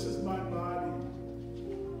said, "This is my body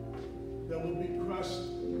that will be crushed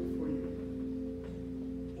for you."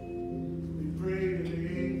 He prayed and he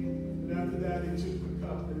ate, and after that he took the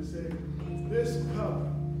cup and he said, "This cup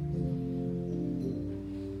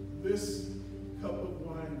of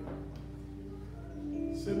wine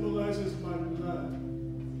symbolizes my blood, a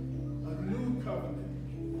new covenant,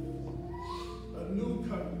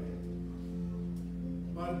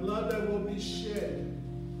 my blood that will be shed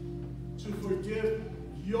to forgive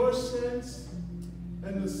your sins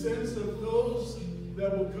and the sins of those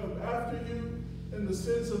that will come after you, and the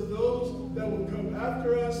sins of those that will come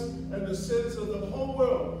after us, and the sins of the whole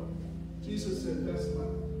world." Jesus said, "That's my blood."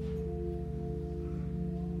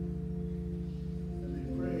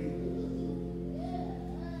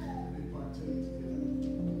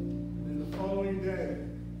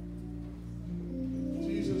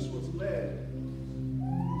 Jesus was led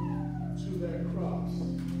to that cross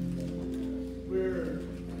where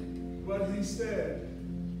what he said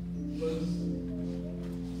was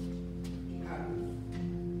happened.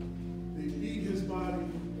 They beat his body,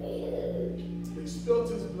 they spilled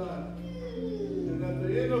his blood, and at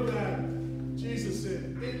the end of that, Jesus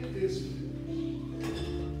said, "It is finished."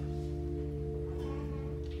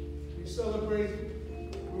 We celebrate,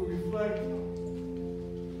 we reflect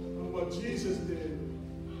on what Jesus did,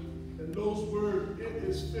 and those words, "It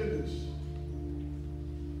is finished,"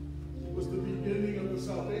 was the beginning of the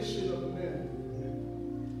salvation of man.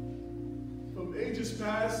 From ages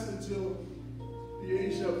past until the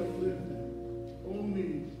age that we live in,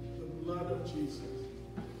 only the blood of Jesus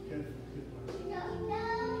can forgive us.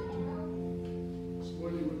 This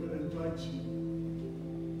morning we're going to invite you.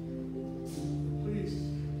 Please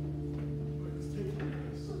take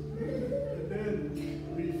this and then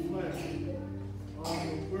reflect on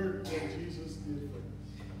the work that Jesus did for us.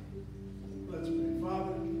 Let's pray.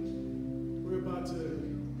 Father, we're about to do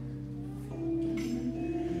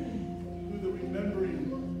the remembering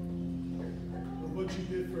of what you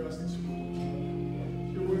did for us this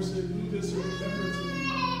morning. Your word said, "Do this in remembrance of me."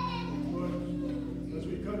 Lord, as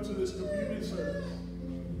we come to this communion service,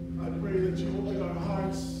 I pray that you open our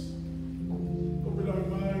hearts, open our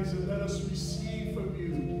minds, and let us receive from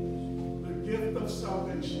you the gift of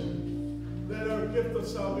salvation. Let our gift of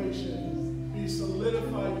salvation be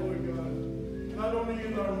solidified, Lord God, not only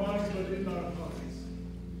in our minds, but in our hearts.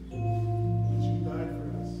 That you died for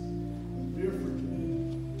us. We are forgiven.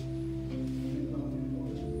 We love you,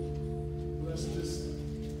 Lord. Bless this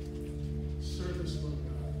service, Lord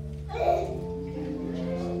God. In the name of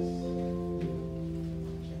Jesus.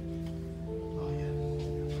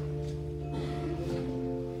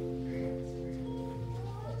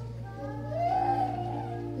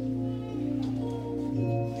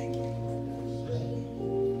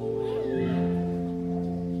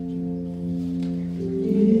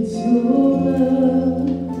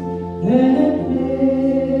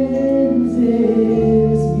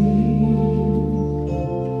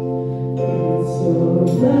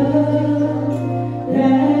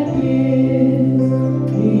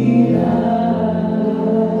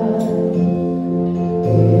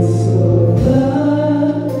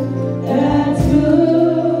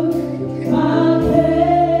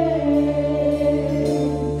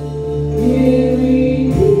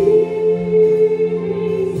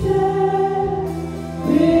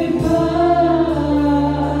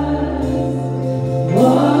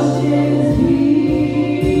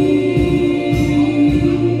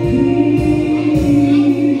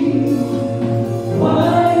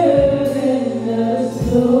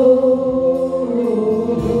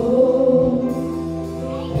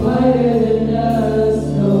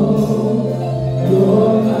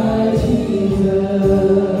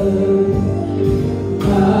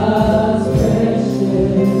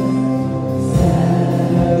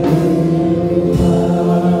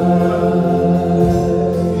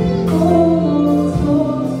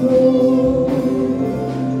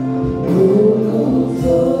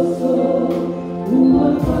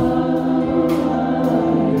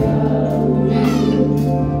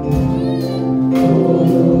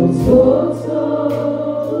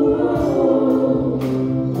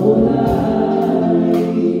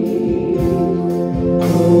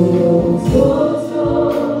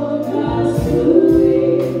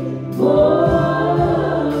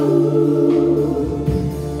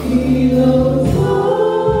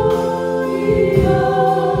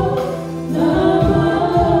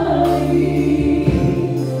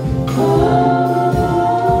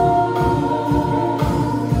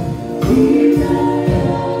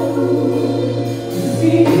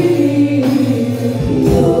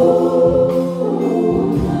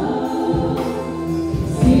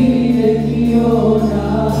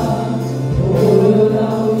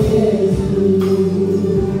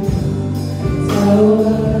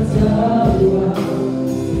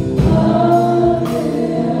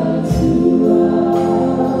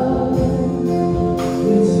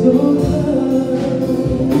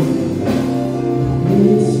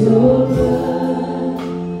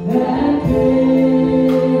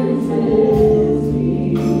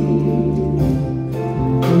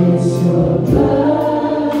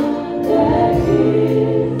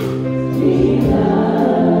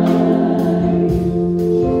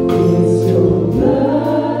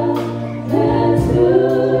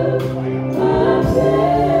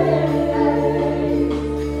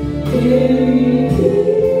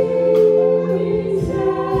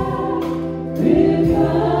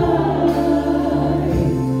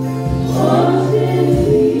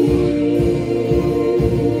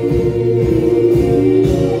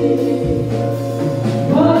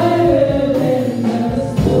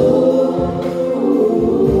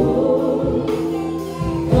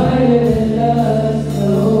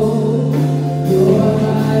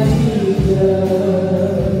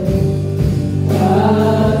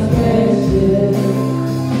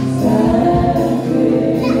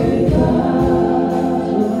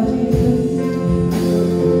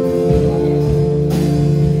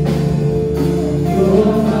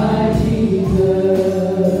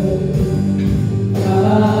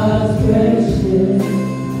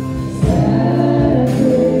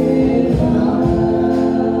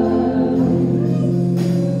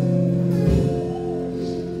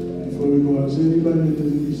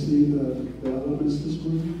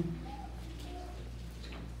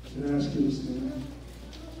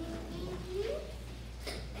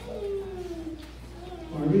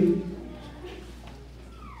 ready?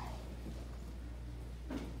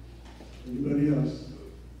 Anybody else?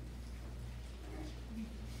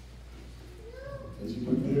 As you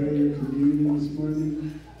prepare your communion this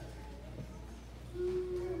morning,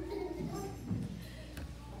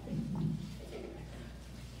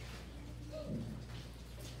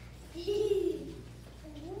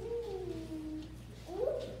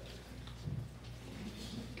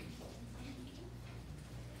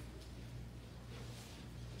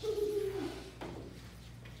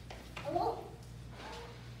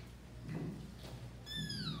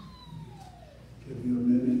 give you a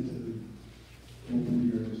minute to open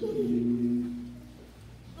your communion.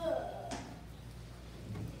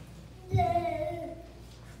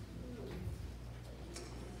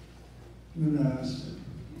 I'm going to ask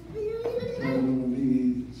Brother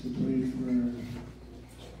Lee to pray for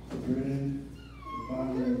the bread, the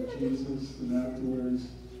body of Jesus, and afterwards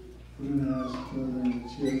we're going to ask Brother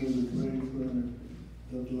Chilo to pray for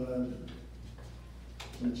the blood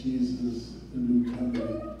of Jesus, the new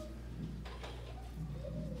covenant.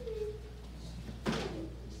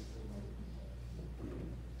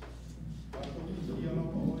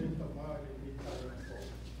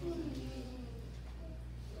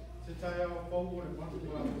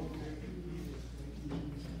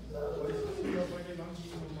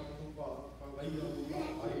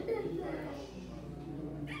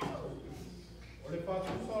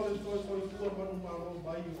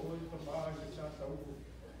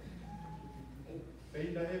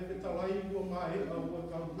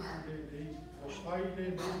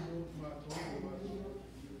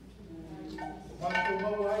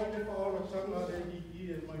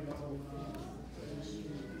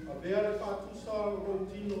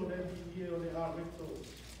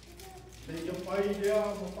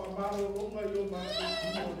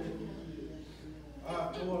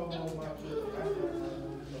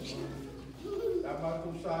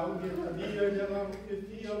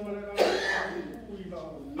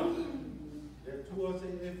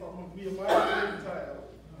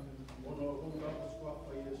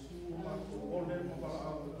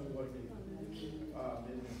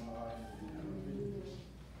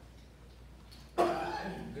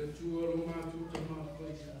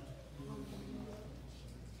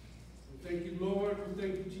 Thank you, Lord, and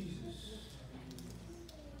thank you, Jesus.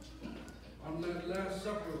 On that Last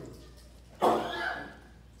Supper,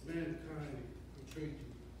 mankind betrayed you.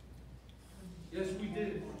 Yes, we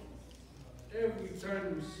did. Every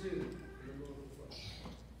time we sinned, the Lord of us.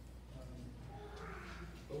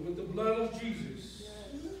 But with the blood of Jesus,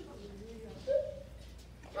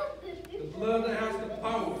 the blood that has the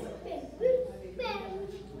power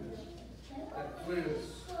that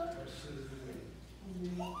cleanses our sins away.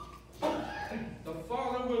 The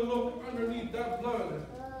Father will look underneath that blood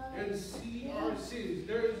and see our sins.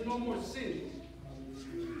 There is no more sin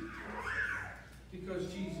because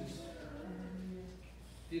Jesus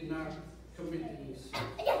did not commit any sin.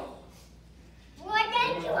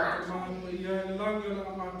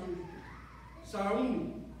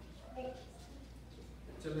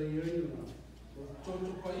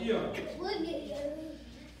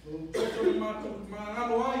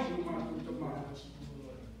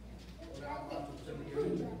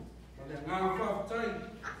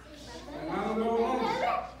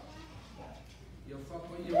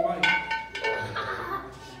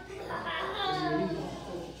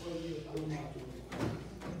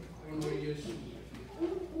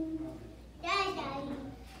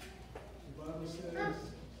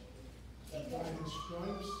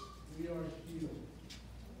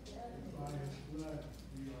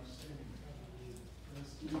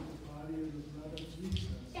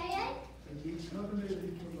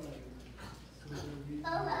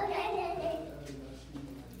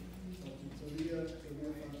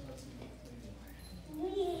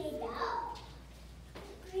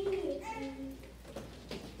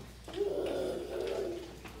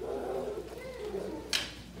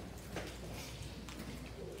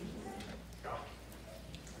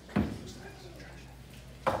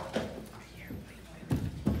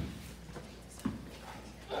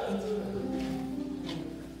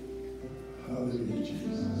 Hallelujah,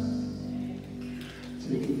 Jesus.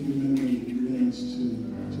 Take a few minutes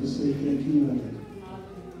to say thank you, Lord.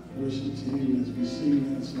 Worship team as we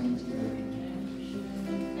sing that song together.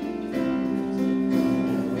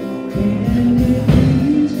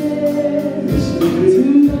 Thank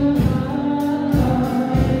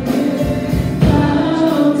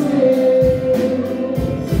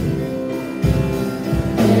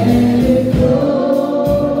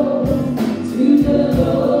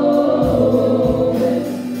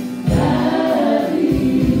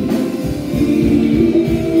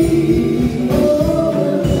you.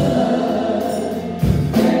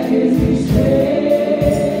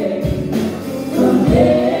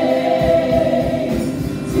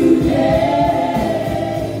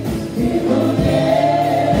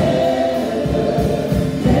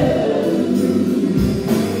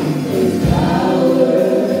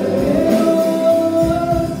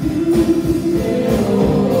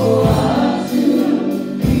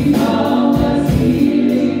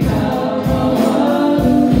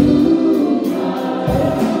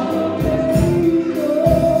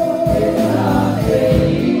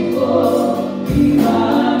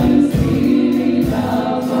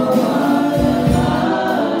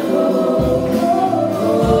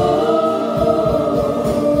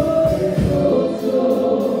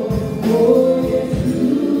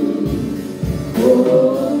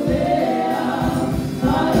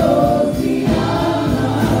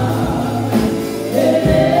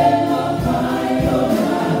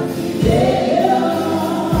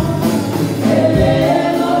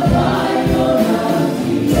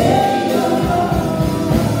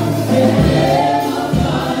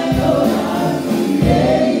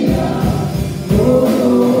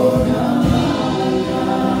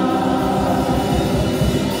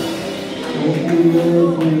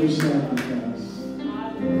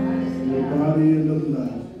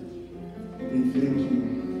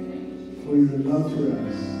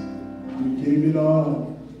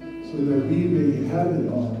 so that we may have it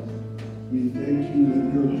all. We thank you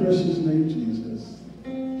in your precious name, Jesus.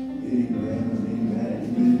 Amen.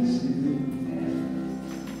 Amen. You may be seated.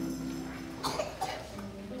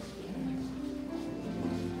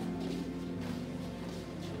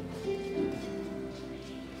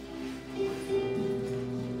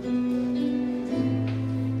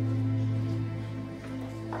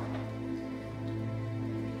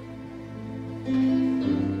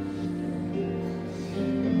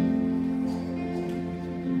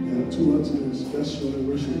 To the special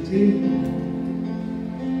worship team.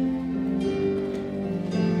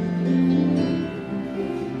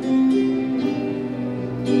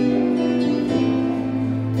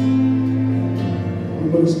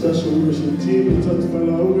 We're special worship team. We touch by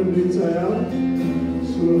over Nitayala,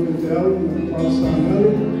 Sula Vidal, and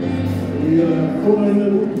Pasamari. We are calling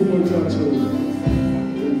them Kumotato.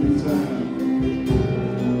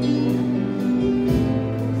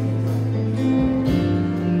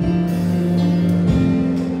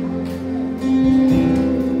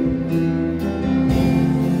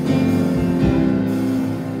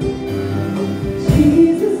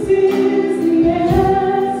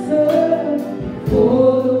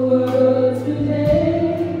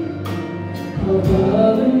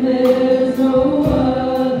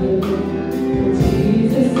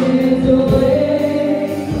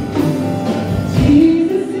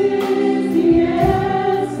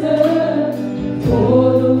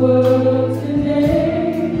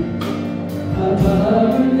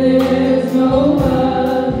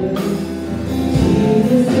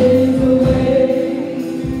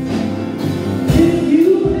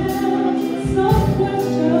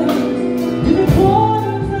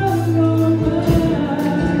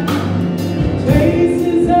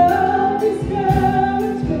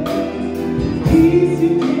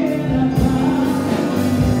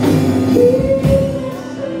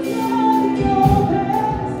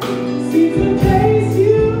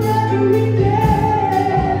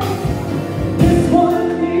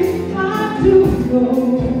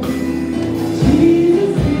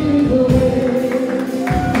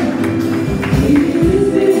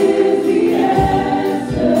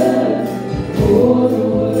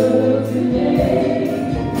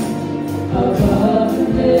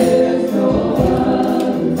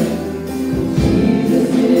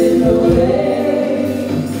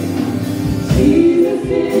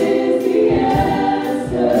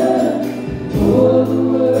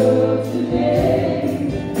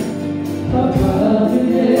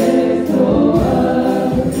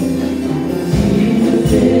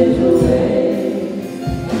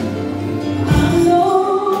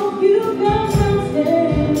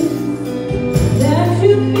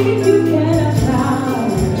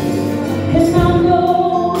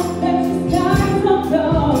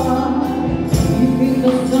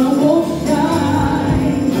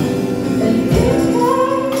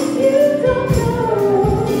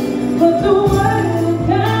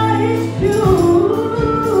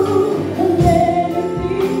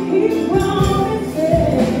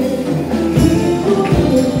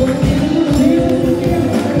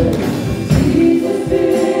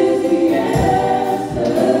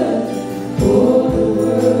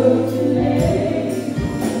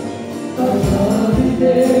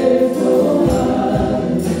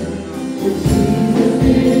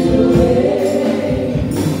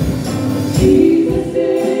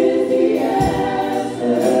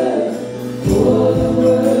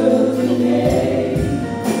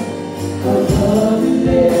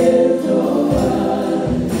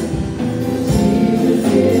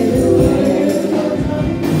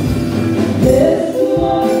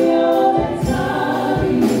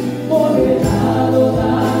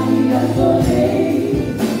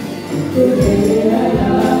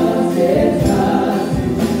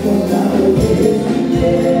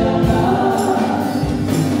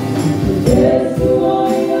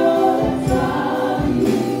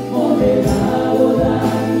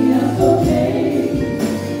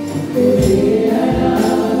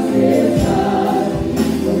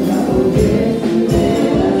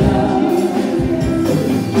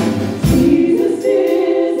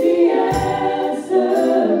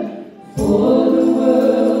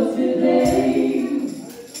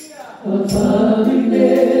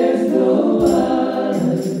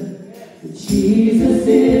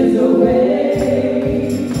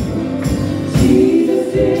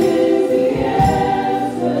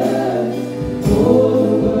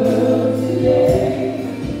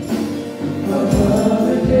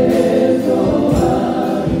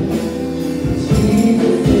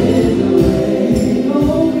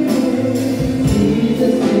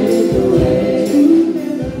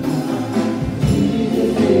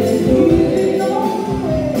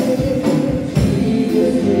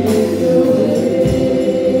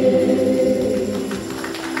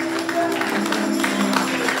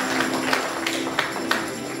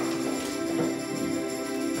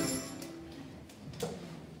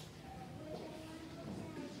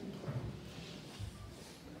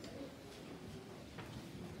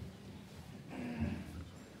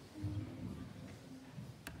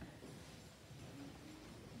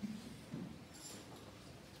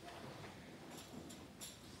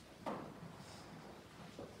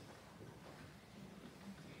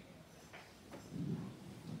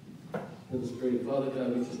 Let us pray. Father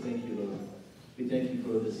God, we just thank you, Lord. We thank you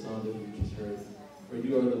for this song that we just heard. For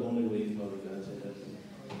you are the only way, Father God, to heaven.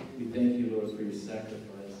 We thank you, Lord, for your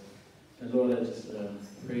sacrifice. And Lord, I just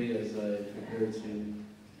pray as I prepare to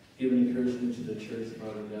give an encouragement to the church,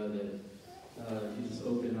 Father God, that you just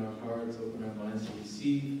open our hearts, open our minds to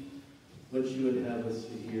receive what you would have us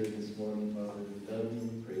to hear this morning, Father. We love you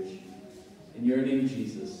and we praise you. In your name,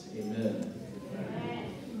 Jesus, amen. Amen.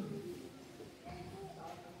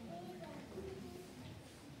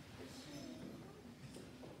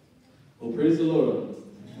 Well, praise the Lord.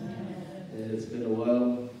 And it's been a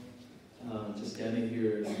while. Just standing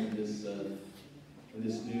here in this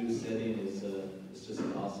new setting is it's just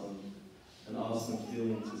an awesome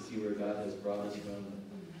feeling to see where God has brought us from.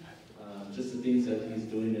 Just the things that He's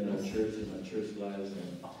doing in our church and our church lives,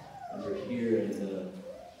 and we're here. And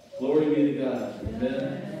glory be to God.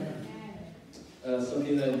 Amen.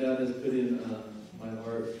 Something that God has put in my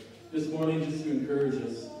heart this morning, just to encourage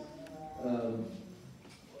us.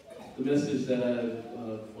 The message that I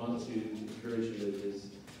want to encourage you with is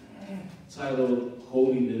titled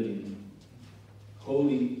Holy Living.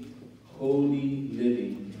 Holy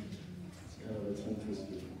living. It's kind of a tongue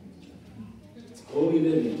twister. Holy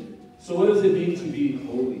living. So what does it mean to be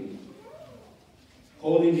holy?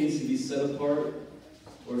 Holy means to be set apart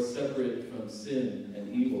or separate from sin and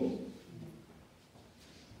evil.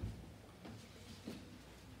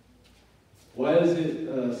 Why is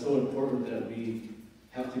it so important that we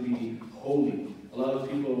have to be holy? A lot of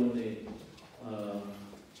people, when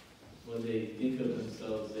they think of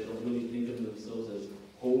themselves, they don't really think of themselves as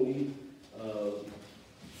holy.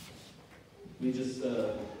 We just,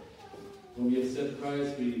 when we accept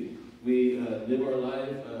Christ, we live our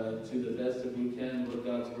life to the best that we can, what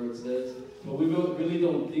God's Word says. But we really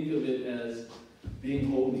don't think of it as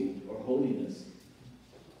being holy or holiness.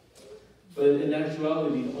 But in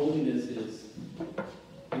actuality, holiness is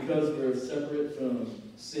because we're separate from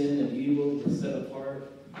sin and evil, we're set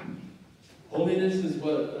apart. Holiness is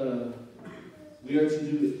what we are to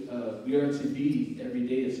do. We are to be every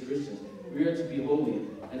day as Christians. We are to be holy.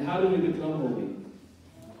 And how do we become holy?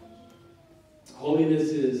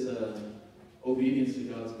 Holiness is obedience to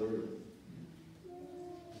God's Word.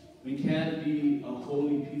 We can't be a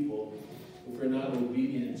holy people if we're not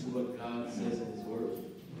obedient to what God says in His Word.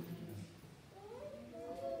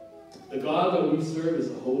 The God that we serve is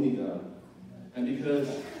a holy God. And because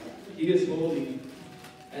He is holy,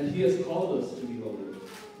 and He has called us to be holy.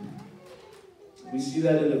 We see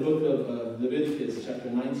that in the book of Leviticus, chapter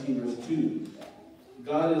 19, verse 2.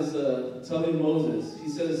 God is telling Moses, He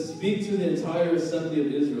says, "Speak to the entire assembly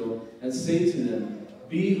of Israel and say to them,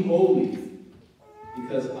 be holy,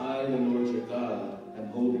 because I, the Lord your God, am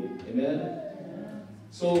holy." Amen?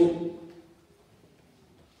 So,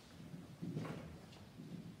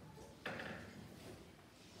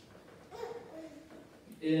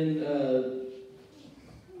 in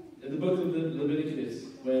the book of Leviticus,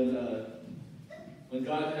 when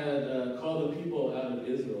God had called the people out of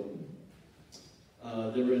Israel,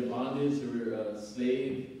 they were in bondage, they were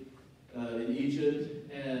slaves in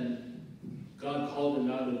Egypt, and God called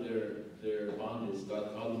them out of their bondage.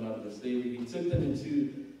 God called them out of their slavery. He took them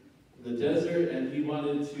into the desert, and He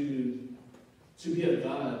wanted to be a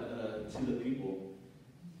God to the people.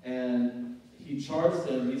 And He charged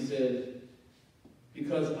them. He said,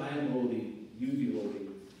 "Because I am holy, you be holy."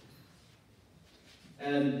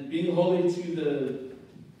 And being holy to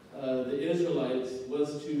the Israelites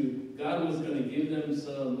was God was going to give them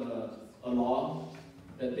a law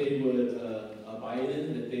that they would abide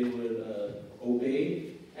in, that they would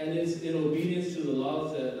obey. And it's in obedience to the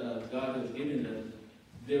laws that God has given them,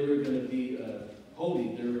 they were going to be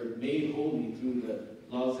holy. They were made holy through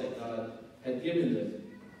the laws that God had given them.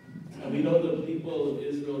 And we know the people of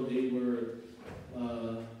Israel, they were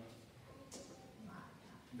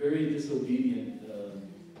very disobedient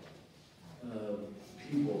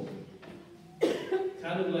people.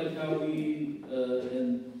 Kind of like how we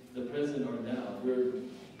in the present are now.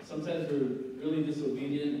 Sometimes we're really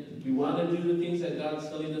disobedient. We want to do the things that God's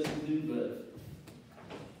telling us to do,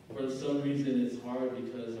 but for some reason it's hard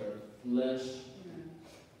because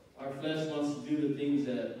our flesh wants to do the things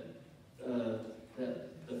that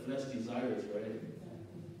the flesh desires, right?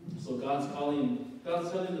 So God's telling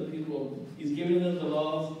the people, He's giving them the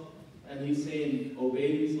laws, and He's saying,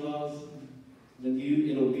 obey these laws. When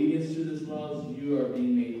you, in obedience to these laws, you are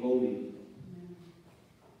being made holy.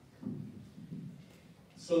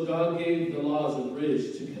 So God gave the laws a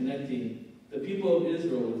bridge to connecting the people of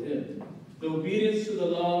Israel with Him. The obedience to the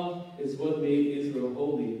law is what made Israel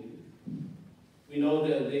holy. We know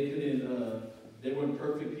that they weren't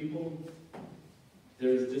perfect people.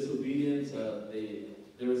 there's disobedience.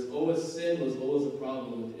 There was always sin was always a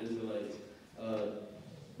problem with the Israelites.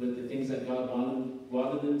 With the things that God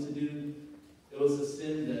wanted them to do, it was a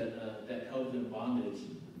sin that held them bondage,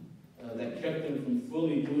 that kept them from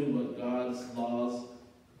fully doing what God's laws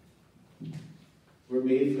were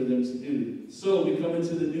made for them to do. So we come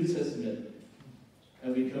into the New Testament,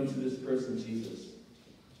 and we come to this person, Jesus.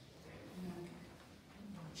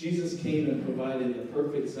 Jesus came and provided a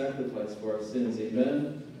perfect sacrifice for our sins.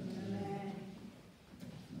 Amen?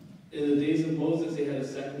 In the days of Moses, they had to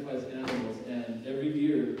sacrifice animals, and every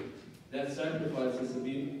year, that sacrifice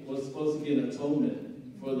was supposed to be an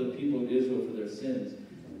atonement for the people of Israel for their sins.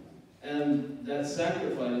 And that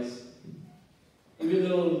sacrifice, even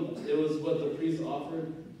though it was what the priest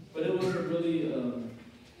offered, but it wasn't really,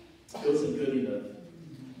 it wasn't good enough.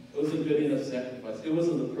 It wasn't good enough sacrifice. It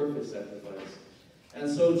wasn't the perfect sacrifice. And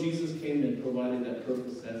so Jesus came and provided that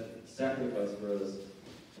perfect sacrifice for us.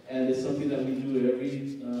 And it's something that we do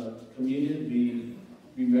every communion. We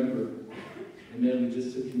remember. Amen. We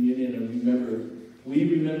just took communion and remember. We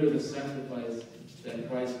remember the sacrifice that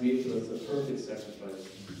Christ made for us, the perfect sacrifice.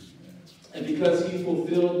 And because he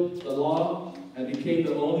fulfilled the law and became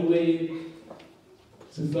the only way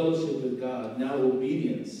to fellowship with God, now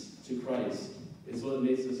obedience to Christ is what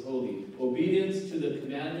makes us holy. Obedience to the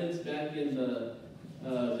commandments back in the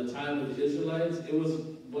time of the Israelites, it was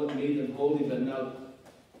what made them holy, but now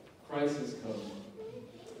Christ has come.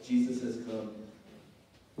 Jesus has come.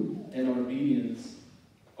 And our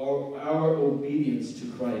obedience to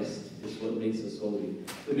Christ is what makes us holy.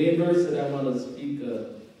 The main verse that I want to speak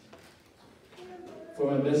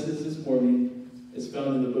for my message this morning is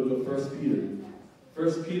found in the book of 1 Peter.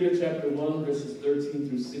 1 Peter chapter 1, verses 13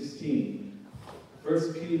 through 16.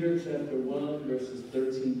 1 Peter chapter 1, verses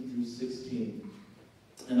 13 through 16.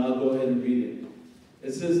 And I'll go ahead and read it.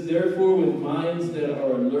 It says, "Therefore, with minds that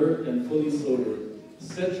are alert and fully sober,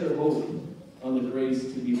 set your hope on the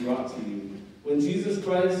grace to be brought to you when Jesus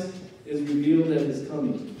Christ is revealed at his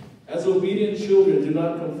coming. As obedient children, do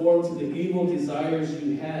not conform to the evil desires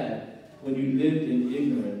you had when you lived in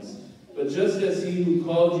ignorance. But just as he who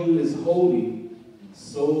called you is holy,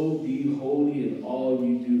 so be holy in all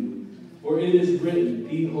you do. For it is written,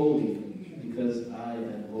 be holy, because I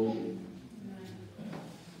am holy."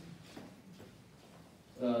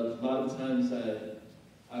 A lot of times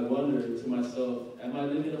I wonder to myself, am I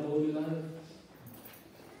living a holy life?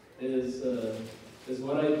 Is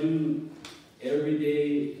what I do every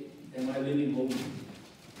day, am I living holy?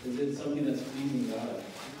 Is it something that's pleasing God?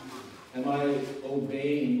 Am I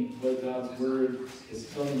obeying what God's word is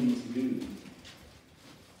telling me to do?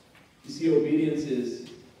 You see, obedience is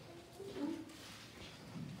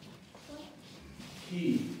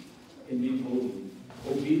key in being holy.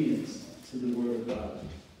 Obedience to the word of God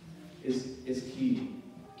is key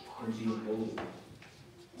in being holy.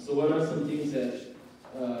 So what are some things that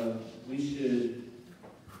we should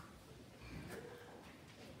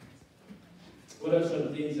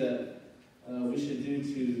do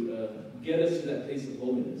to get us to that place of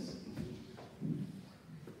holiness?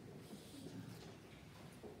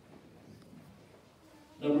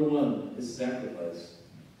 Number one is sacrifice.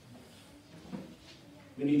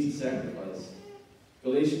 We need to sacrifice.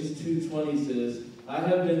 Galatians 2:20 says, "I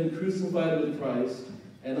have been crucified with Christ,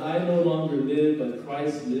 and I no longer live, but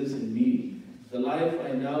Christ lives in me. The life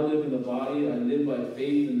I now live in the body, I live by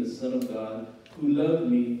faith in the Son of God, who loved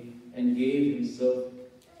me and gave himself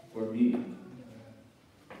for me."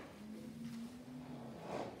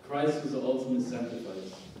 Christ was the ultimate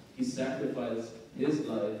sacrifice. He sacrificed his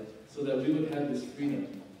life so that we would have this freedom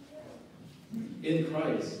in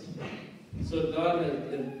Christ. So God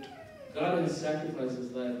has sacrificed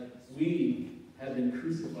his life. We have been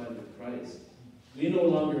crucified with Christ. We no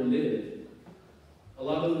longer live. A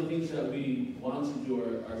lot of the things that we want to do,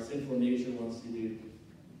 our sinful nature wants to do,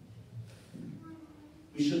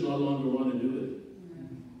 we should no longer want to do it.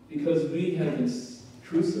 Because we have been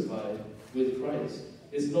crucified with Christ.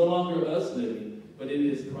 It's no longer us living, but it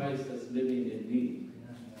is Christ that's living in me.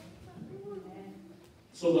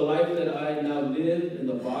 So the life that I now live in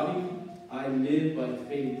the body, I live by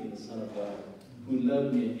faith in the Son of God, who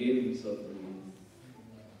loved me and gave himself for me.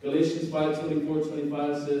 Galatians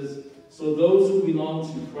 5:24-25 says, "So those who belong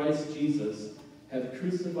to Christ Jesus have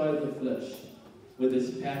crucified the flesh with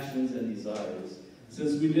its passions and desires.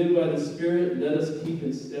 Since we live by the Spirit, let us keep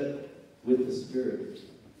in step with the Spirit."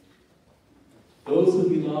 Those who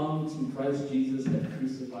belong to Christ Jesus have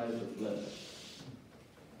crucified the flesh.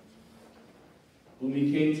 When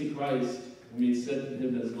we came to Christ, when we accepted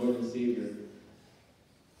him as Lord and Savior,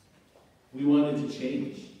 we wanted to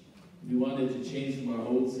change. We wanted to change from our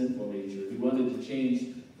old sinful nature. We wanted to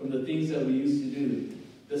change from the things that we used to do.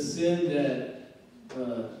 The sin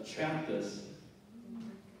that trapped us.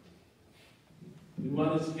 We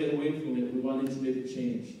wanted to get away from it. We wanted to make a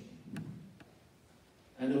change.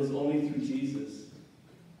 And it was only through Jesus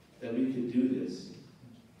that we could do this.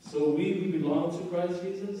 So we who belong to Christ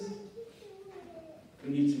Jesus,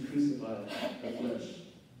 we need to crucify our flesh.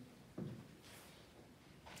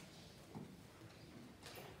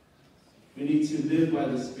 We need to live by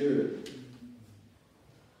the Spirit.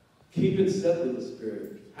 Keep in step with the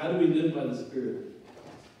Spirit. How do we live by the Spirit?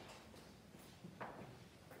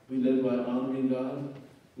 We live by honoring God.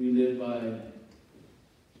 We live by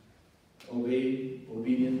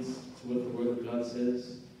obedience to what the Word of God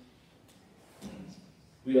says.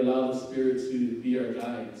 We allow the Spirit to be our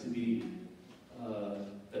guide, to be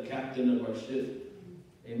the captain of our ship.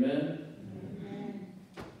 Amen?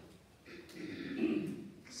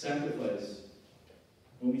 Sacrifice.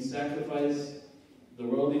 When we sacrifice the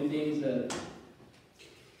worldly things that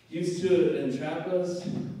used to entrap us,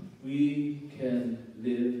 we can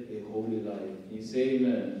live a holy life. Can you say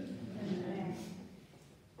amen? Amen.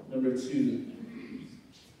 Number 2,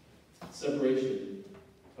 separation.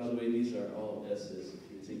 By the way, these are all S's if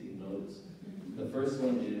you're taking notes. The first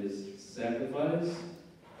one is sacrifice.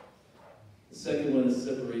 The second one is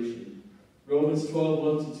separation. Romans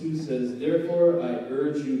 12:1-2 says, "Therefore I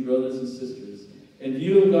urge you, brothers and sisters, in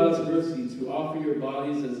view of God's mercy, to offer your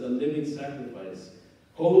bodies as a living sacrifice,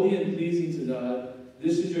 holy and pleasing to God.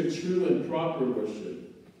 This is your true and proper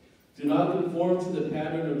worship. Do not conform to the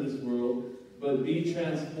pattern of this world, but be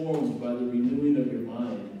transformed by the renewing of your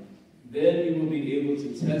mind. Then you will be able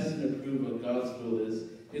to test and approve what God's will is,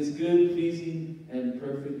 His good, pleasing, and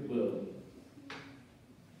perfect will."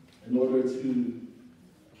 In order to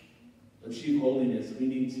achieve holiness, we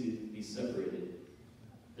need to be separated.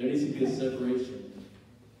 There needs to be a separation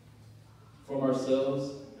from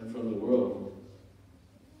ourselves and from the world.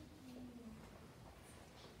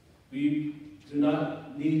 We do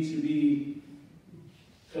not need to be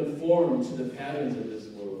conformed to the patterns of this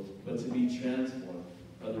world, but to be transformed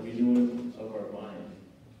by the renewing of our mind.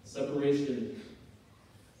 Separation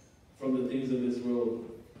from the things of this world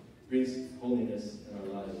brings holiness in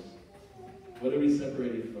our lives. What are we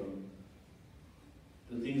separating from?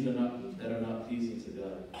 The things that are not pleasing to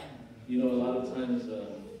God. You know, a lot of times,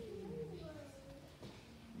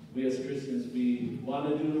 we as Christians, we want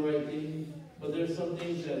to do the right thing, but there's some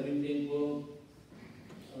things that we think, well,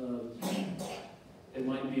 it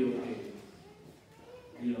might be okay.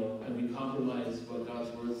 You know, and we compromise what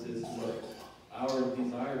God's Word says to what our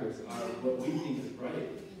desires are, what we think is right.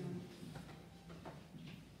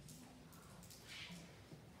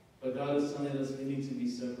 But God is telling us we need to be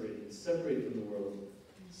separated. Separate from the world.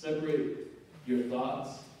 Separate your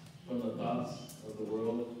thoughts from the thoughts of the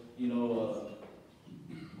world. You know,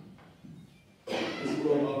 this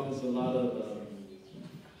world offers a lot of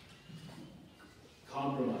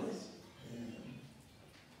compromise.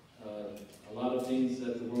 A lot of things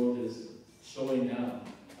that the world is showing now.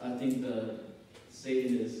 I think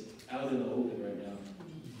Satan is out in the open right now.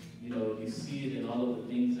 You know, you see it in all of the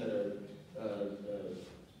things that are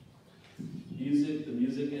the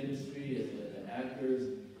music industry, and the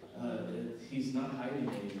actors. He's not hiding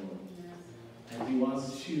anymore. And he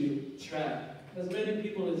wants to trap as many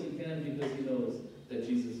people as he can because he knows that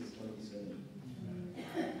Jesus is coming soon.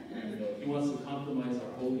 You know, he wants to compromise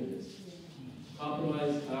our holiness,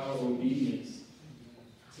 compromise our obedience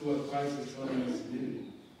to what Christ is telling us to do.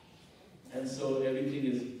 And so everything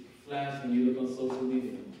is flash when you look on social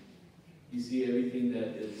media. You see everything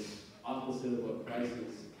that is opposite of what Christ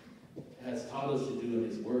has taught us to do in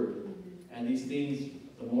His Word. And these things,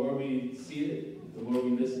 the more we see it, the more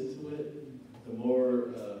we listen to it, the more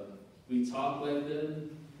we talk like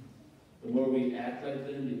them, the more we act like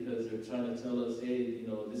them, because they're trying to tell us, hey, you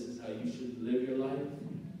know, this is how you should live your life.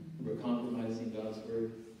 We're compromising God's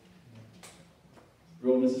Word.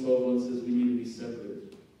 Romans 12:1 says we need to be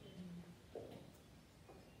separate.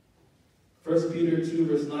 1 Peter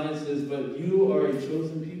 2:9 says, "But you are a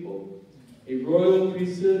chosen people, a royal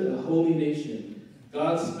priesthood, a holy nation,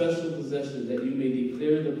 God's special possession, that you may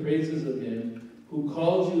declare the praises of Him who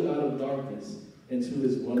called you out of darkness into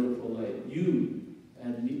His wonderful light." You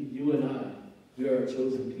and I, we are a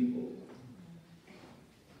chosen people.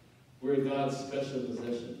 We're God's special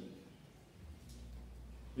possession.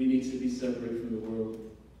 We need to be separate from the world.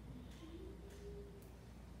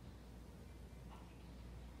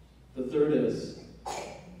 The third is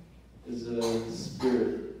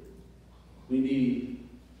Spirit. We need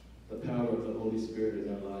the power of the Holy Spirit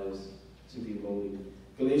in our lives to be holy.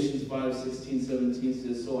 Galatians 5:16-17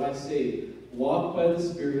 says, "So I say, walk by the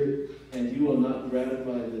Spirit, and you will not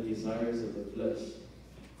gratify the desires of the flesh.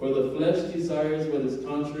 For the flesh desires what is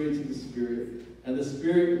contrary to the Spirit, and the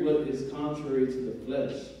Spirit what is contrary to the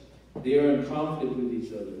flesh. They are in conflict with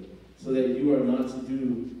each other, so that you are not to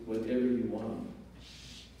do whatever you want."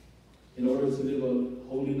 In order to live a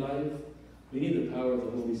holy life, we need the power of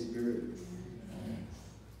the Holy Spirit.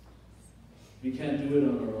 We can't do it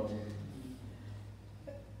on our own.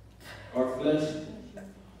 Our flesh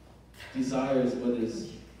desires what is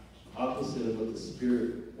opposite of what the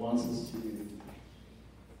Spirit wants us to do.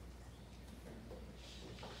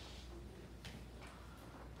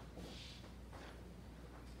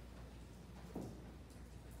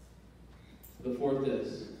 The fourth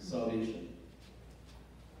is salvation.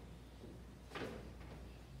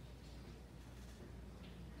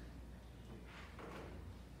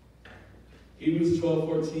 Hebrews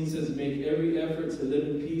 12:14 says, "Make every effort to live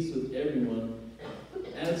in peace with everyone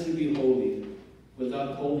and to be holy.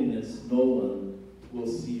 Without holiness, no one will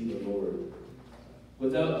see the Lord."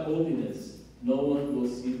 Without holiness, no one will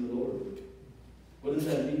see the Lord. What does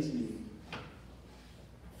that mean to you?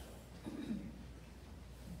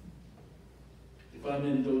 If I'm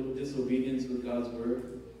in disobedience with God's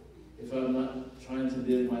word, if I'm not trying to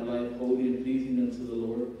live my life holy and pleasing unto the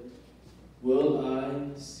Lord, will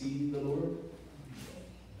I see the Lord?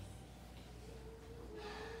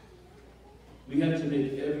 We have to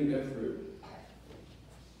make every effort,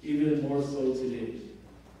 even more so today,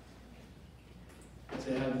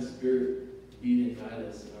 to have the Spirit lead and guide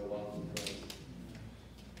us in our walk with Christ.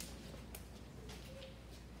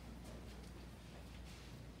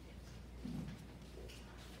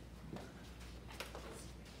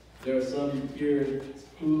 There are some here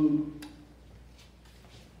who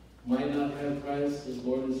might not have Christ as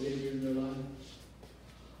Lord and Savior in their life.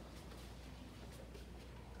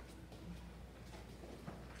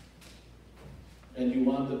 And you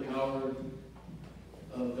want the power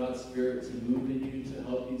of God's Spirit to move in you, to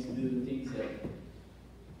help you to do the things that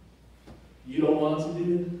you don't want to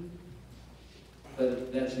do,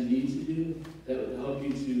 but that you need to do, that would help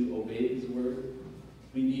you to obey His word.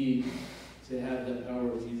 We need to have the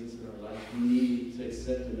power of Jesus in our life. We need to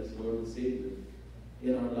accept Him as Lord and Savior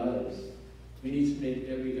in our lives. We need to make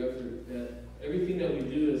every effort that everything that we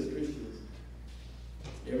do as Christians,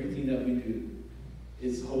 everything that we do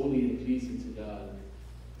is holy and pleasing to God.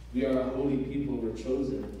 We are a holy people. We're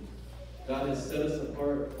chosen. God has set us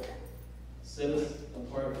apart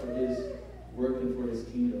for His work and for His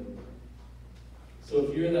kingdom. So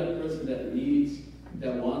if you're that person that needs,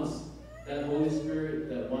 that wants that Holy Spirit,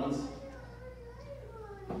 that wants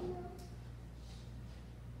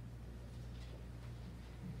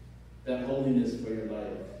that holiness for your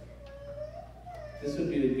life, this would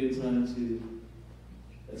be a good time to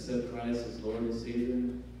accept Christ as Lord and Savior.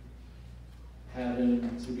 Have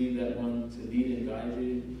Him to be that one to lead and guide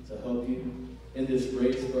you, to help you in this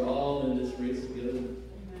race. We're all in this race together.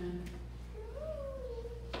 Amen.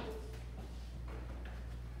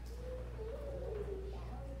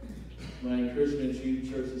 My encouragement to you,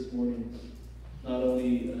 church, this morning, not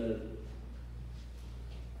only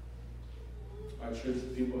our church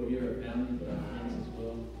people here, our family, but our friends as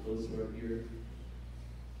well, those who are here.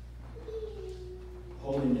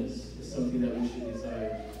 Holiness is something that we should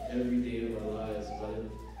desire every day of our lives. But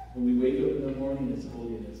when we wake up in the morning, it's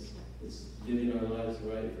holiness. It's living our lives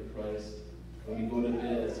right for Christ. When we go to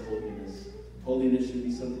bed, it's holiness. Holiness should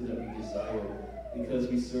be something that we desire because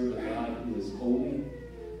we serve a God who is holy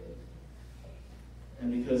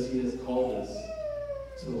and because He has called us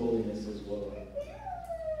to holiness as well.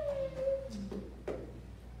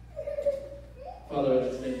 Father, I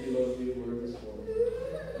just thank you, Lord, for your word this morning.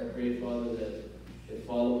 I pray, Father, that it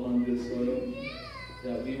fall upon good soil,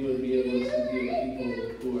 that we would be able to be a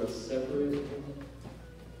people who are separate from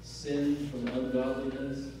sin, from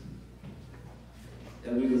ungodliness,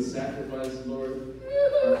 that we would sacrifice, Lord,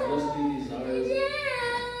 our fleshly desires,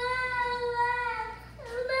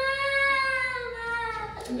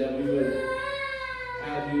 and that we would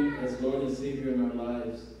have you as Lord and Savior in our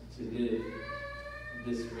lives to live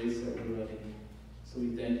this race that we're running. So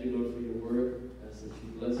we thank you, Lord, for your word. I ask that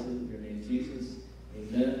you bless it in your name, Jesus.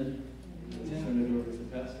 Amen. Let's turn it over to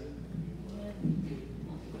Pastor.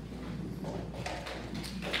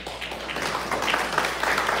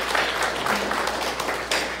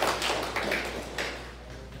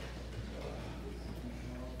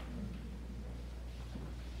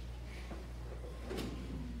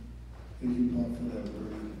 Thank you, Paul, for that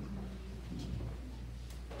word.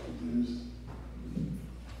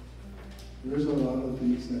 There's a lot of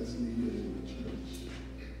things that's needed in the church.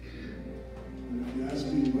 And if you ask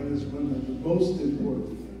me the most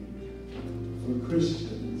important for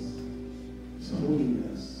Christians is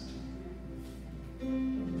holiness.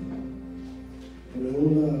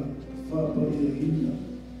 Reola Fapa Yahina.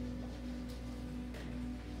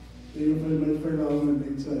 They may find out when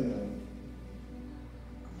they tell you.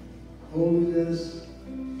 Holiness,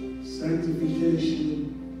 sanctification,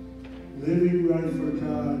 living right for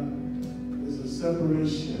God is a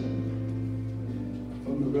separation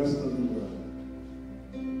from the rest of the world.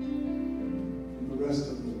 From the rest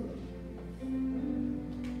of the world.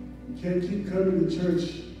 You can't keep coming to church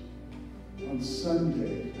on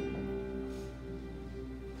Sunday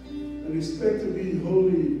and expect to be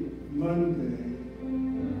holy Monday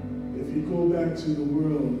if you go back to the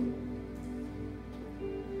world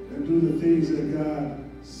and do the things that God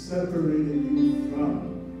separated you from.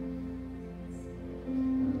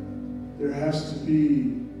 There has to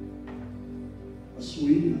be a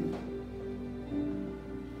sweetener.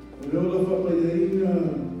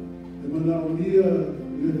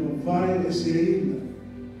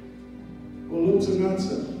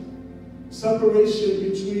 Separation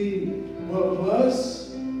between what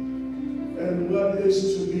was and what is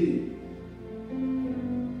to be.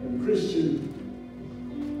 And Christian,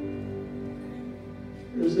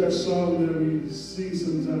 there's that song that we sing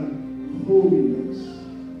sometimes, holiness,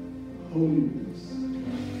 holiness.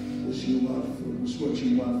 What's you want for? What's what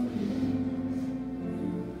you want for me?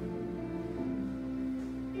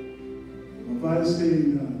 If I say,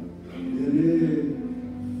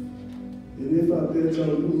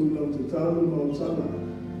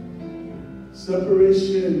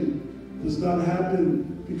 separation does not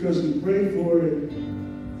happen because you pray for it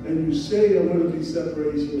and you say I want to be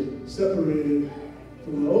separated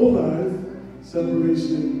from the old life.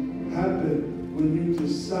 Separation happens when you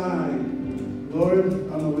decide, Lord, I'm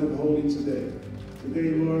going to live holy today.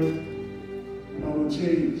 Today, Lord, I want to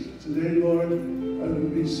change. Today, Lord, I'm going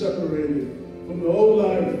to be separated from the old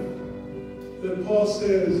life. That Paul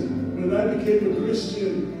says, when I became a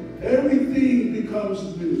Christian, everything becomes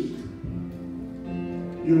new.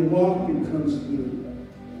 Your walk becomes new.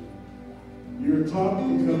 Your talk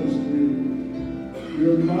becomes new.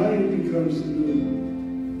 Your mind becomes new.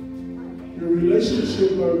 Your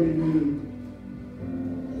relationship are renewed.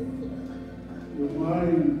 Your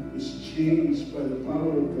mind is changed by the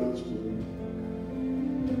power of God's word.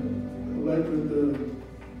 I like what the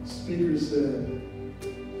speaker said.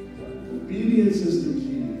 Obedience is the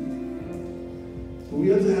key. But we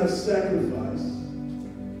have to have sacrifice.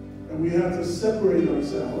 And we have to separate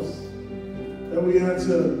ourselves. And we have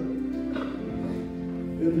to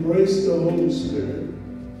embrace the Holy Spirit.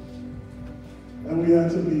 And we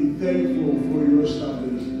have to be thankful for your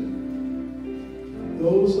salvation.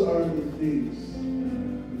 Those are the things.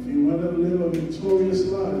 If you want to live a victorious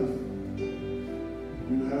life,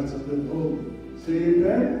 you have to live holy. Say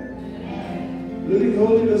amen? Living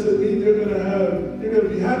holy doesn't mean you're going to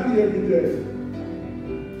be happy every day.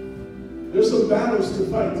 There's some battles to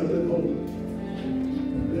fight to live holy.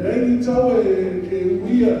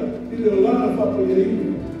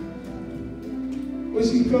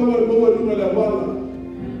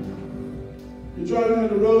 You're driving on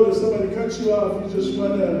the road and somebody cuts you off, you just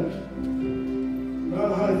want to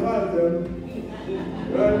not high-five them,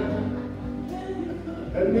 right?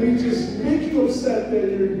 And they just make you upset that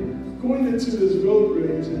you're going into this road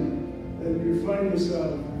rage and you find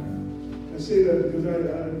yourself. I say that because I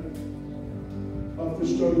often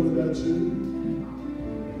struggle with that too.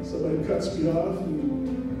 Somebody cuts me off.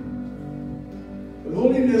 But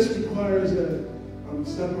holiness requires that I'm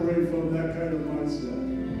separated from that kind of mindset.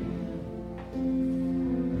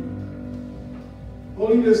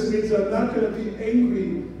 Holiness means I'm not going to be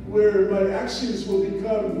angry where my actions will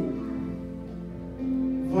become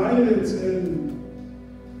violent and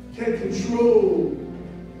can't control.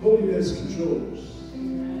 Holiness controls.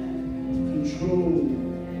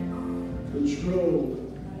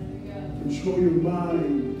 Control your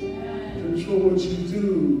mind. Control what you do.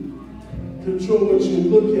 Control what you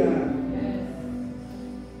look at.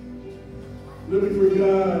 Living for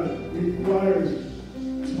God requires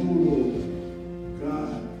total God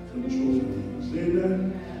control. Say that?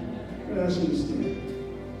 Can I ask you to stand?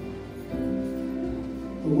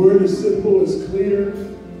 The word is simple, it's clear.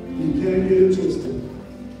 You can't get it twisted.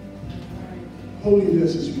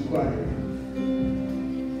 Holiness is required.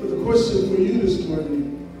 But the question for you this morning,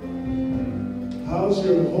 how's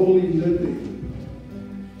your holy living?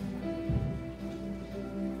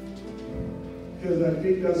 Because I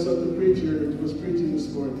think that's what the preacher was preaching this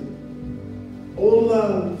morning.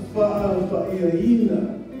 Ola fa'aina.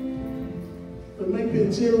 The make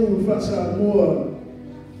penteru faça amor.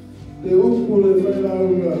 The upule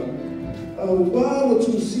fa'aura.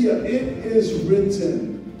 It is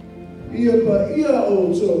written.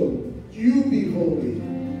 You be holy.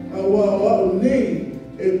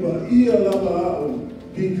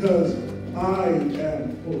 Because I am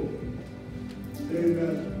holy.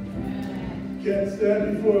 Amen. Can't stand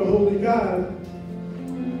before a holy God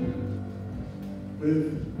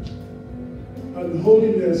with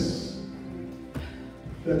unholiness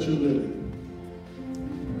that you're living.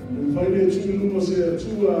 And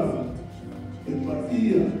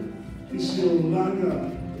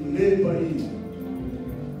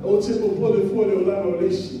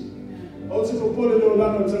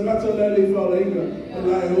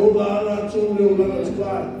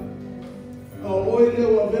oile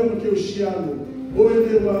wa vema que o chiano,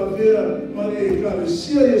 oile wa ver Maria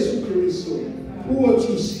Ecalesia Jesus Cristo, o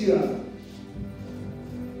tusia,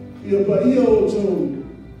 e a Bahia o tom,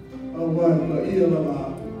 a wai Bahia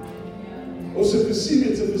lá. O se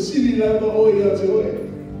precisa leva oi até oi,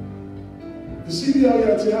 precisa oi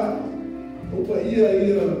até a, o Bahia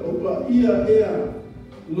é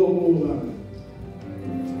logo lá.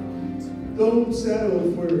 Don't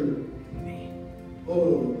settle for,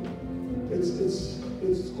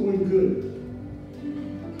 it's going good.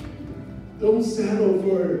 Don't settle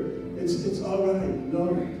for it's all right.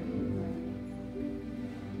 No.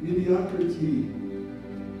 Mediocrity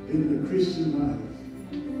in the Christian life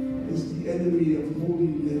is the enemy of holy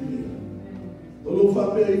living. Olo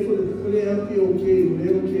fape aí foi okay.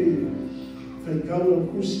 Fai calo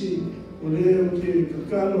kusi, okay,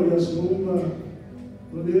 kakalo yasuma.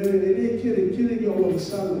 Ele quer que eu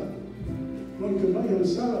sala. Não que vai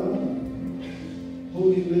sala.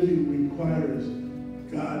 Holy living requires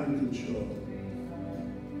God in control.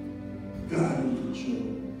 God in control.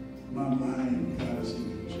 My mind, God is in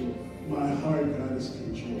control. My heart, God is in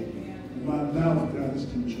control. My mouth, God is in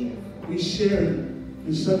control. We shared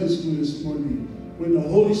in Sunday school this morning when the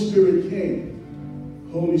Holy Spirit came.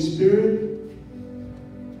 Holy Spirit,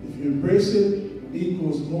 if you embrace it,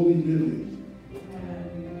 equals holy living.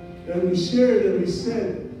 And we shared and we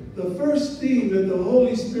said the first thing that the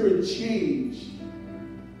Holy Spirit changed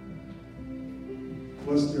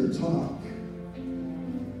was their talk.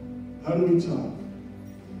 How do we talk?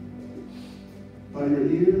 By your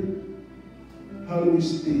ear? How do we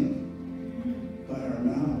speak? By our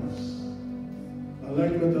mouths. I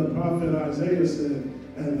like what the prophet Isaiah said,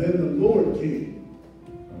 and then the Lord came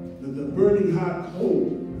with the burning hot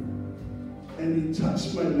coal, and he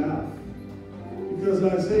touched my mouth. Because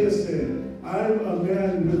Isaiah said, I'm a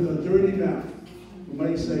man with a dirty mouth. You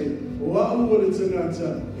might say,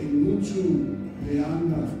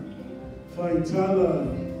 Leanga, Faitala,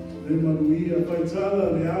 Lemanuia,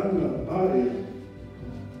 Faitala, Leanga, Aria.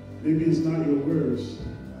 Maybe it's not your words,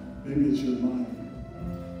 maybe it's your mind.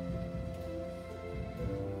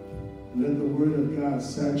 Let the word of God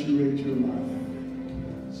saturate your life.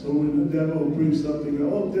 So when the devil brings something,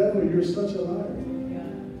 oh devil, you're such a liar.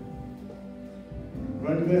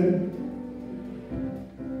 Right, Ben?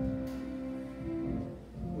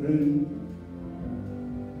 When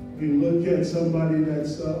we look at somebody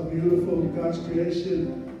that's beautiful, God's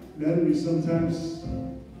creation, then we sometimes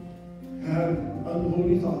have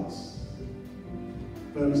unholy thoughts.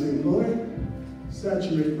 But we say, Lord,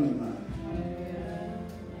 saturate my mind.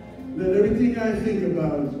 Let everything I think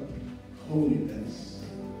about holiness,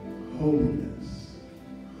 holiness,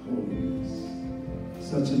 holiness.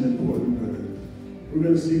 Such an important word. We're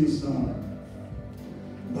going to sing a song.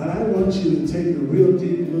 But I want you to take a real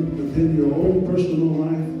deep look within your own personal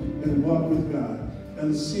life and walk with God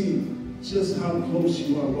and see just how close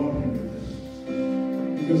you are walking with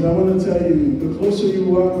Him. Because I want to tell you, the closer you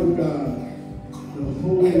walk with God, the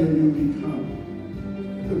holier you become.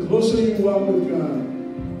 The closer you walk with God,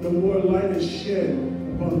 the more light is shed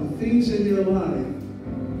upon the things in your life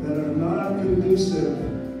that are not conducive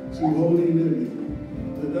to holy living.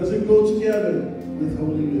 That doesn't go together with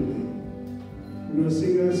holy living. We're going to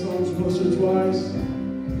sing that song once or twice.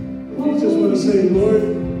 If you just want to say, Lord,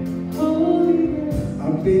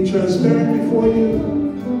 I'm being transparent before you,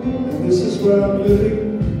 and this is where I'm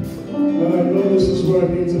living, but I know this is where I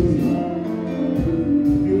need to be.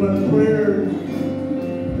 If you want prayer,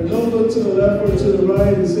 and don't look to the left or to the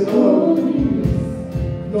right and say, oh,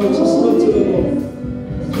 no, just look to the Lord.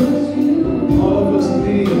 All of us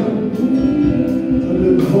need to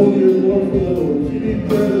live holier more for the Lord. If you need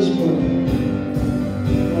prayer this morning,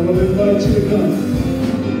 I want to invite you to come.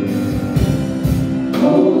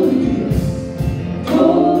 Holiness,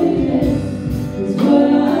 holiness is what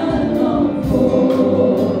I long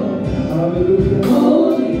for. Hallelujah.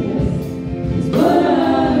 Holiness is what I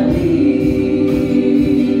need.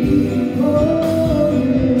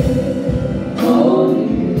 Holiness.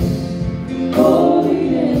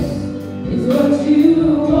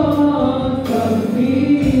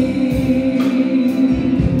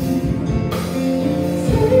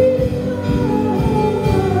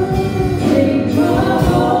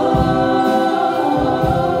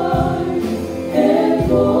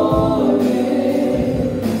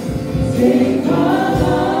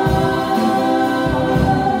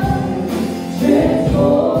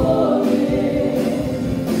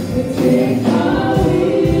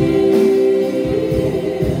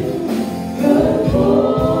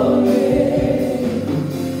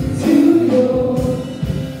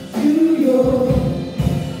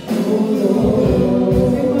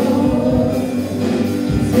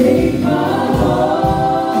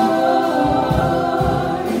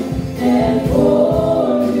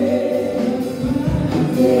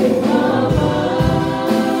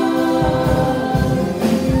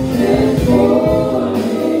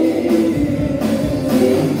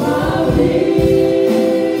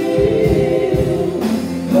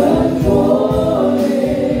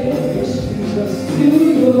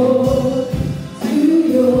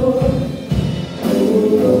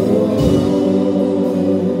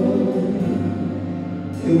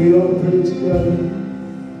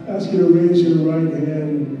 together, ask you to raise your right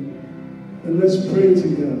hand and let's pray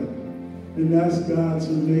together and ask God to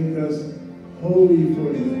make us holy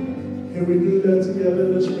for Him. Can we do that together?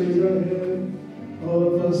 Let's raise our hand,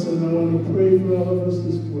 all of us, and I want to pray for all of us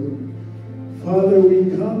this morning. Father, we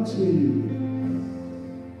come to you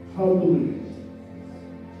humbly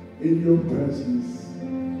in your presence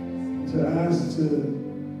to ask to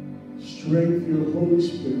strengthen your Holy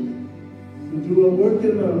Spirit to do a work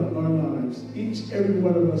in our lives, each, every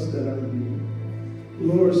one of us that are here,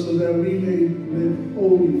 Lord, so that we may live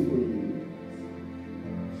holy for you,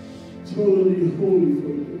 totally holy for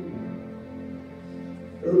you.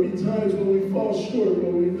 There will be times when we fall short,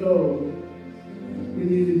 but we know we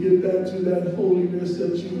need to get back to that holiness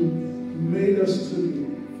that you made us to be.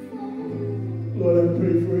 Lord, I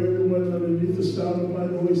pray for everyone underneath the sound of my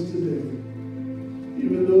voice today,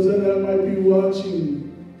 even those that I might be watching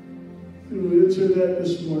through the internet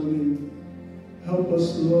this morning. Help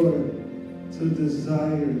us, Lord, to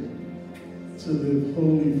desire to live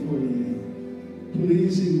holy for you,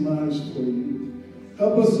 pleasing lives for you.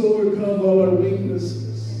 Help us to overcome all our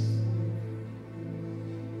weaknesses.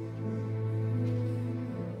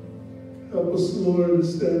 Help us, Lord, to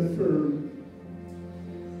stand firm,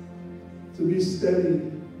 to be steady.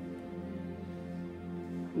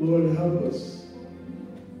 Lord, help us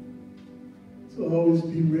to always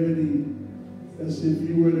be ready, as if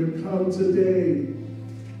you were to come today,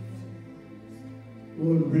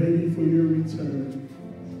 Lord, ready for your return.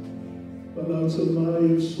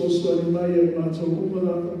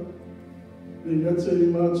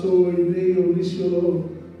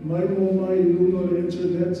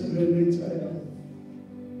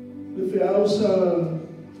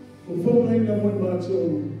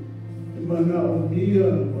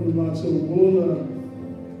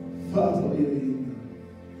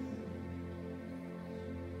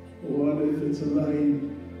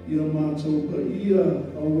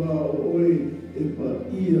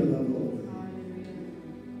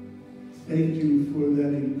 Thank you for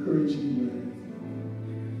that encouraging word.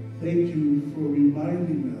 Thank you for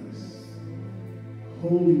reminding us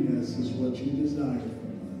holiness is what you desire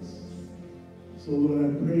from us. So Lord,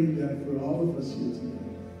 I pray that for all of us here today,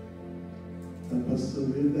 help us to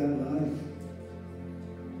live that life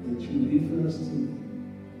that you lead for us to live.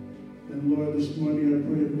 And Lord, this morning I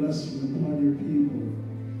pray a blessing upon your people.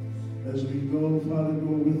 As we go, Father,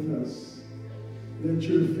 go with us. Let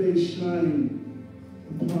your face shine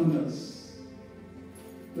upon us.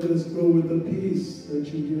 Let us go with the peace that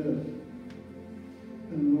you give.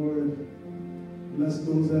 And Lord, bless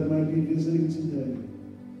those that might be visiting today.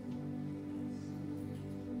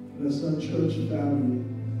 Bless our church family.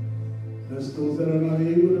 Bless those that are not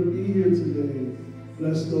able to be here today.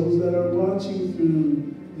 Bless those that are watching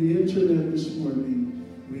through the internet this morning.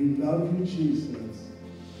 We love you, Jesus.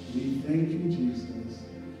 We thank you, Jesus.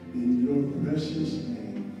 In your precious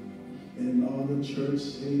name. And all the church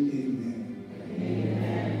say amen.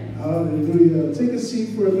 Amen. Hallelujah. Take a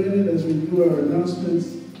seat for a minute as we do our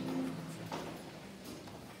announcements.